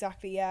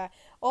 Exactly, yeah.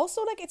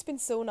 Also, like, it's been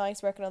so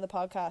nice working on the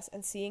podcast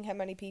and seeing how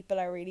many people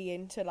are really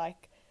into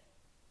like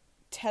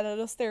telling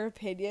us their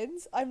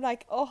opinions. I'm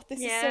like, oh, this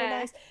is so Yeah.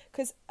 nice,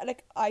 because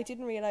like I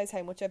didn't realize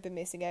how much I've been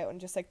missing out on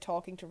just like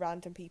talking to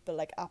random people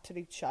like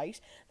absolute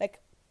shite. Like,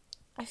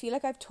 I feel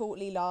like I've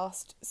totally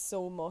lost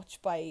so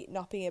much by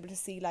not being able to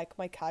see like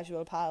my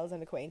casual pals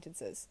and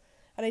acquaintances.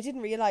 And I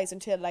didn't realize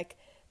until like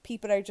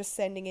people are just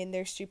sending in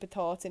their stupid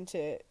thoughts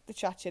into the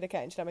chat shit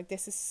account, and I'm like,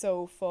 this is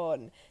so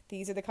fun.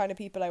 These are the kind of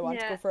people I want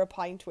to go Yeah. for a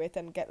pint with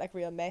and get like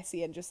real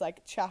messy and just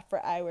like chat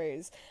for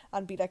hours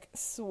and be like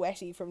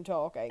sweaty from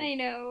talking. I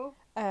know.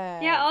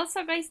 Yeah. Um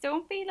Also, guys,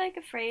 don't be like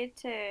afraid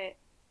to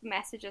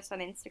message us on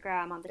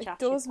Instagram on the it Chat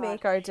Shit does Pod.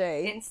 make our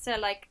day. Insta,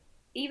 like,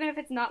 even if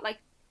it's not like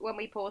when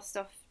we post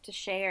stuff to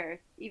share,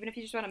 even if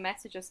you just want to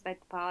message us about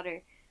the pod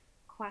or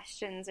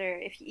questions,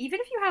 or even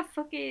if you have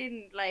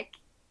fucking like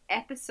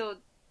episode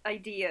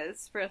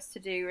ideas for us to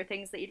do or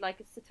things that you'd like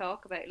us to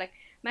talk about, like,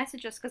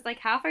 message us, because like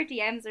half our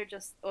DMs are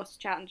just us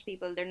chatting to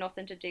people. They're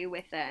nothing to do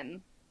with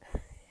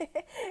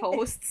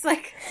posts.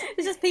 Like,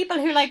 it's just people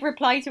who like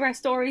reply to our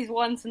stories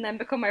once and then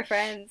become our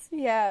friends.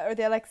 Yeah, or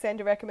they'll like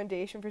send a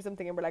recommendation for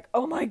something and we're like,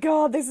 oh my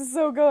god, this is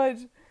so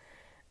good.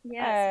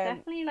 Yeah, so Um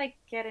definitely like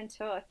get in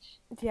touch.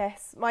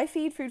 Yes, my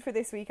feed food for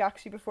this week,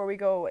 actually, before we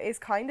go, is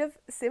kind of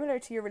similar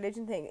to your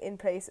religion thing in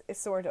place. Is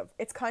sort of.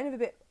 It's kind of a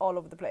bit all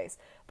over the place,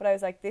 but I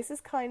was like, this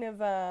is kind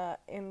of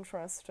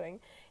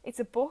interesting. It's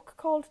a book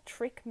called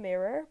Trick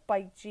Mirror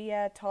by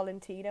Gia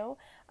Tolentino,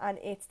 and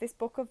it's this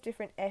book of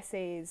different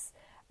essays.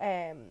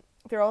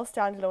 They're all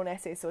standalone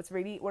essays, so it's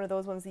really one of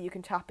those ones that you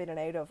can tap in and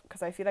out of,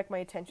 because I feel like my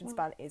attention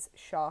span is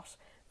shot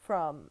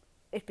from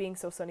it being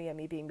so sunny and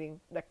me being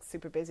like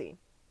super busy.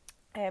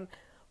 Um,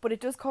 but it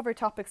does cover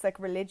topics like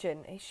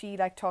religion. She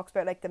like talks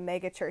about like the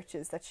mega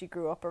churches that she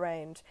grew up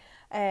around.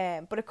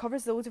 But it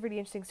covers loads of really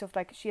interesting stuff.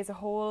 Like, she has a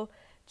whole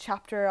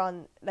chapter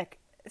on like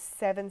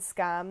 7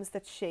 scams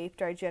that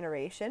shaped our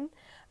generation.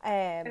 Ooh.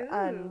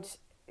 And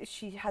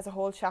she has a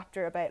whole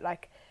chapter about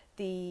like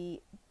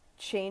the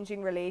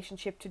changing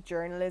relationship to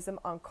journalism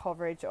on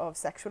coverage of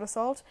sexual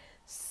assault.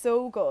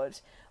 So good.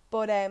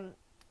 But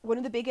one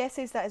of the big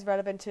essays that is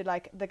relevant to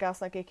like the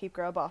Gaslight Gatekeep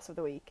Girlboss of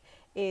the week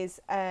is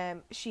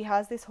she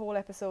has this whole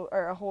episode,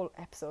 or a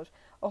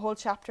whole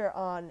chapter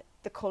on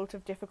the cult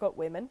of difficult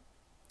women.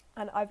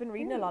 And I've been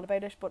reading a lot Ooh.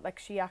 about it, but like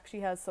she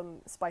actually has some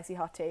spicy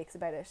hot takes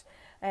about it,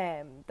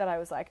 that I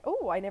was like,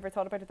 oh, I never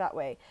thought about it that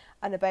way,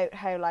 and about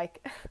how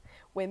like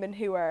women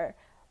who are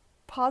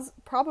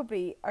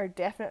probably are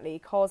definitely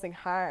causing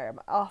harm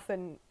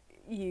often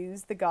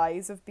use the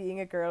guise of being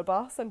a girl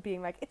boss and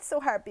being like, it's so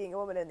hard being a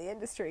woman in the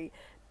industry,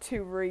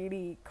 to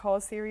really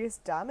cause serious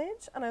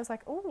damage. And I was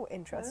like, oh,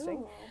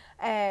 interesting.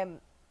 Oh. um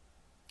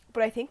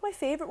but I think my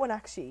favorite one,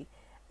 actually,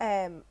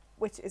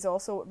 which is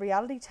also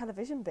reality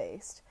television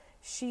based,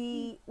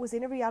 she was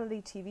in a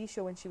reality TV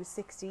show when she was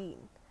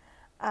 16,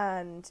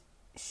 and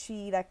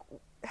she like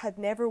had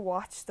never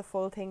watched the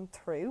full thing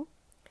through.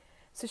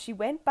 So she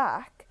went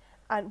back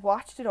and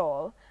watched it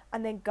all,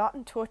 and then got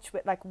in touch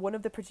with like one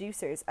of the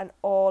producers and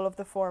all of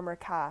the former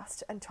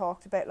cast, and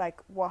talked about like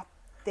what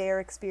their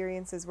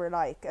experiences were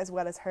like as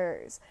well as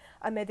hers,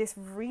 and made this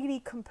really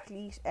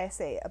complete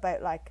essay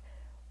about like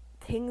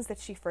things that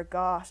she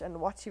forgot and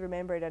what she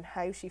remembered and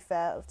how she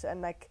felt,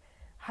 and like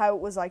how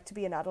it was like to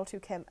be an adult who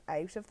came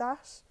out of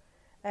that.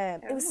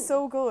 It was Oh.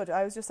 so good.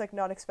 I was just like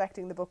not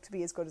expecting the book to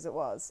be as good as it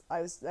was.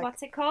 I was like,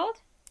 What's it called?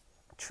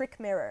 Trick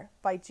Mirror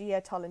by Gia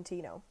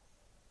Tolentino.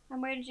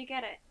 And where did you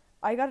get it?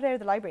 I got it out of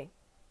the library.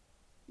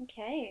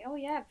 Okay. Oh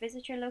yeah.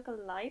 Visit your local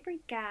library,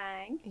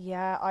 gang.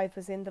 Yeah, I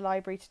was in the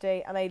library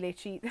today and I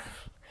literally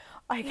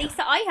I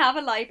Lisa, I have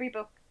a library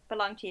book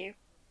belong to you.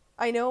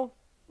 I know.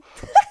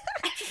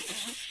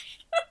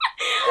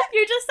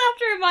 You just have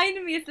to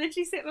remind me. It's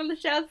literally sitting on the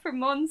shelf for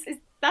months.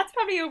 That's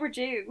probably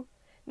overdue.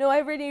 No, I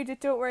renewed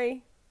it, don't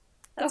worry.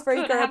 That's Oh, very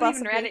good. I girl haven't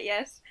even boss of read me. it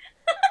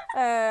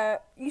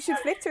yet. You should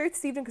flick through it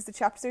this evening because the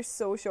chapters are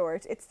so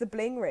short. It's The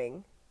Bling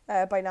Ring,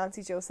 by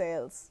Nancy Jo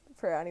Sales,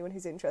 for anyone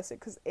who's interested,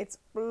 because it's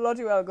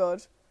bloody well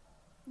good.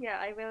 Yeah,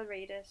 I will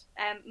read it.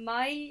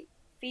 My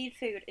feed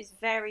food is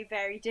very,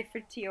 very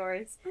different to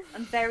yours,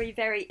 and very,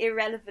 very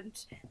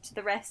irrelevant to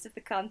the rest of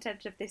the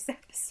content of this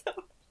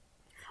episode.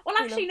 Well,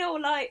 actually, no,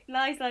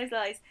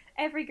 lies.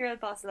 Every girl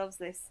boss loves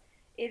this.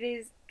 It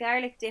is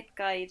garlic dip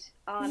guide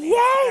on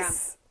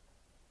Instagram.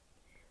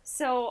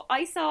 So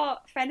I saw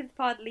friend of the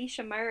pod,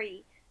 Leisha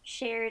Murray,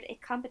 shared a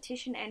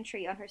competition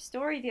entry on her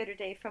story the other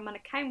day from an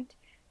account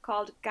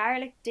called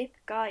Garlic Dip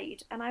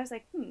Guide, and I was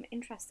like,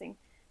 interesting.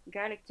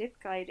 Garlic Dip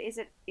Guide. Is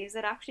it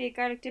actually a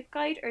garlic dip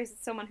guide, or is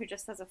it someone who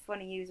just has a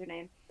funny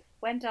username?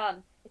 Went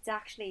on. It's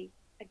actually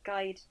a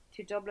guide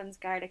to Dublin's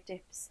garlic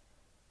dips.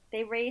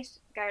 They rate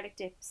garlic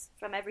dips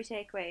from every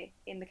takeaway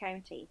in the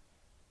county,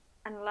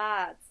 and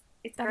lads,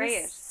 it's that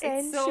great. Is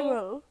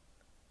sensual.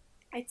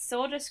 It's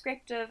so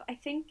descriptive. I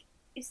think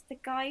it's the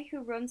guy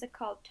who runs it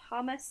called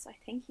Thomas. I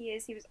think he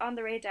is. He was on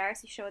the Ray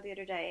Darcy show the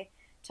other day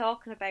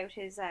talking about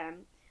his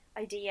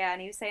idea,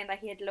 and he was saying that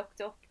he had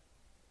looked up.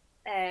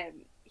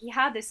 He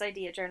had this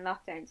idea during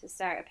lockdown to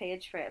start a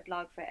page for it, a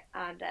blog for it,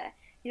 and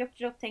he looked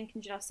it up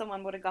thinking,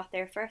 someone would have got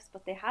there first,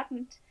 but they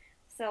hadn't.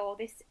 So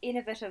this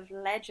innovative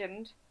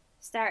legend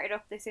started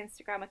up this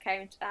Instagram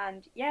account,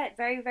 and yeah,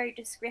 very, very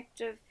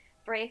descriptive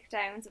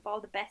breakdowns of all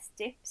the best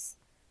dips.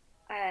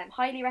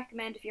 Highly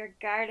recommend if you're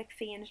a garlic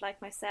fiend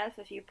like myself,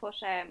 if you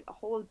put a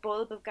whole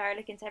bulb of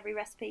garlic into every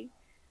recipe.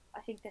 I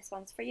think this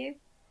one's for you.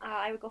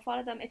 I would go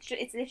follow them. It's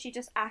literally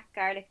just at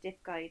Garlic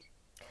Dip Guide.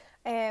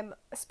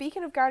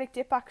 Speaking of garlic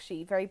dip,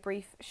 actually, very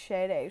brief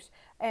shout out.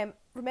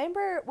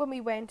 Remember when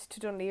we went to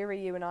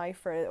Dunleary, you and I,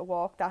 for a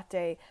walk that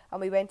day,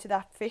 and we went to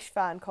that fish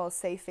van called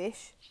Say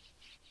Fish?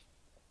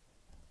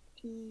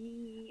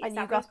 And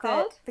you got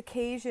the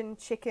Cajun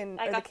chicken,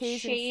 or the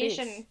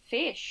Cajun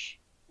fish.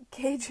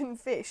 Cajun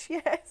fish,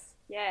 yes.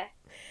 Yeah.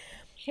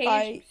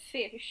 Cajun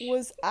fish. I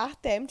was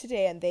at them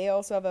today, and they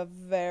also have a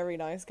very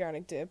nice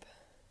garlic dip.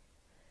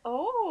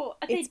 Oh,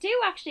 they do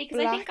actually,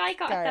 because I think I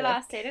got it the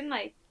last day, didn't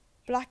I?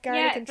 Black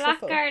garlic and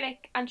truffle. Yeah, black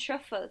garlic and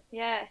truffle,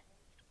 yeah.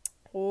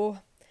 Oh,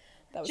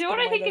 that was do you know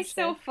what I think is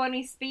so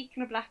funny,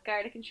 speaking of black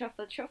garlic and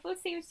truffle? Truffle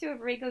seems to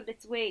have wriggled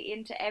its way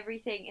into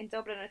everything in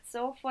Dublin. It's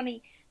so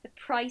funny, the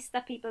price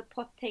that people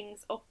put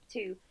things up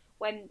to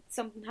when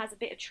something has a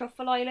bit of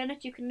truffle oil in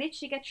it. You can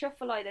literally get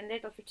truffle oil in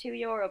Lidl for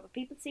 €2, but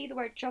people see the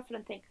word truffle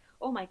and think,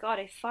 oh my god,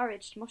 a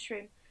foraged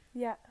mushroom.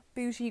 Yeah,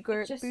 bougie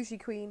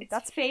queen.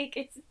 That's fake.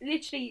 It's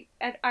literally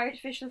an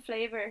artificial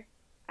flavour,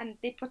 and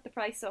they put the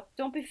price up.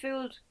 Don't be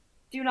fooled.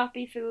 Do not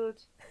be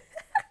fooled.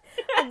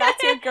 And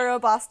that's your girl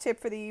boss tip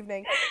for the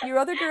evening. Your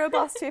other girl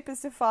boss tip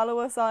is to follow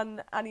us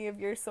on any of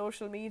your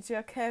social media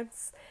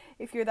accounts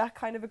if you're that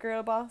kind of a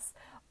girl boss,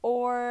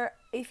 or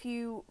if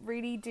you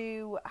really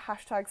do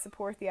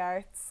 #support the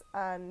arts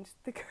and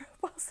the girl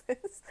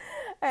bosses.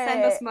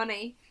 Send us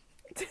money.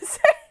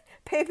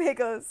 Pay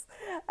piggles.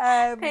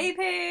 Pay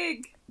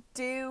pig.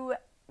 Do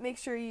make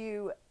sure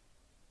you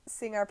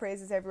sing our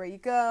praises everywhere you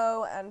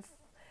go, and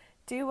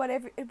do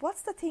whatever.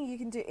 What's the thing you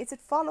can do? Is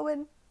it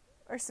following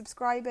or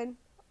subscribing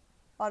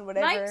on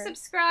whatever? Like,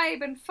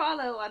 subscribe, and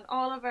follow on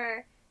all of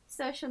our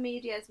social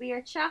medias. We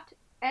are Chat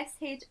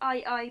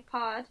SHII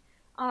Pod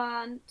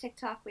on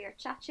TikTok. We are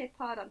Chat Shit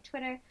Pod on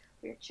Twitter.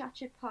 We are Chat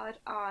Shit Pod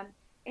on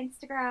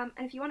Instagram.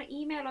 And if you want to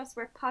email us,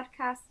 we're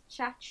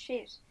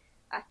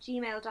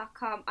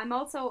podcastchatshit@gmail.com. I'm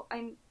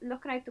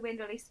looking out the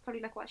window. Lisa's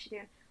probably like, what's she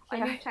doing? I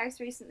moved house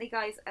recently,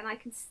 guys, and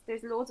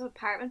there's loads of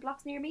apartment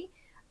blocks near me,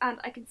 and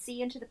I can see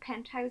into the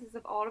penthouses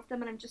of all of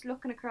them, and I'm just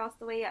looking across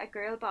the way at a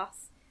girl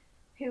boss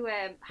who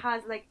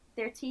has like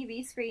their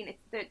TV screen.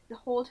 It's the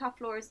whole top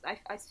floor is. I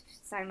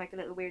sound like a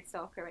little weird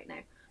stalker right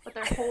now, but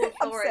their whole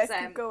floor is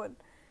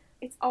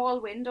it's all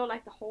window,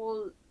 like the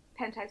whole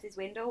penthouse is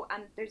window,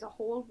 and there's a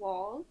whole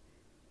wall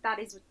that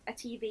is a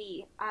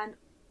TV, and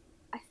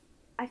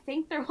I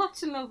think they're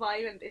watching Love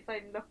Island if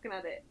I'm looking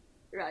at it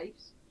right.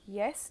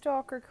 Yes,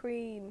 stalker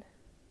queen.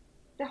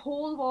 The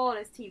whole wall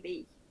is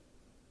TV.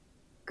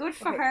 Good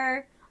for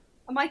her.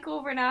 I might go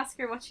over and ask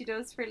her what she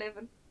does for a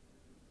living.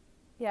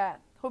 Yeah.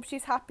 Hope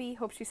she's happy.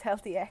 Hope she's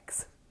healthy,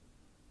 ex.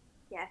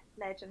 Yeah,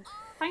 legend.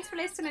 Thanks for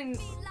listening,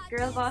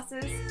 girl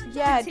bosses.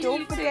 Yeah, continue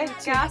don't forget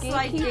to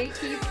Gaslight,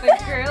 Gatekeep,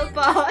 and Girl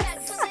Boss.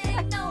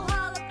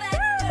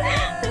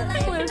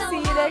 We'll see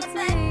you next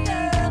week.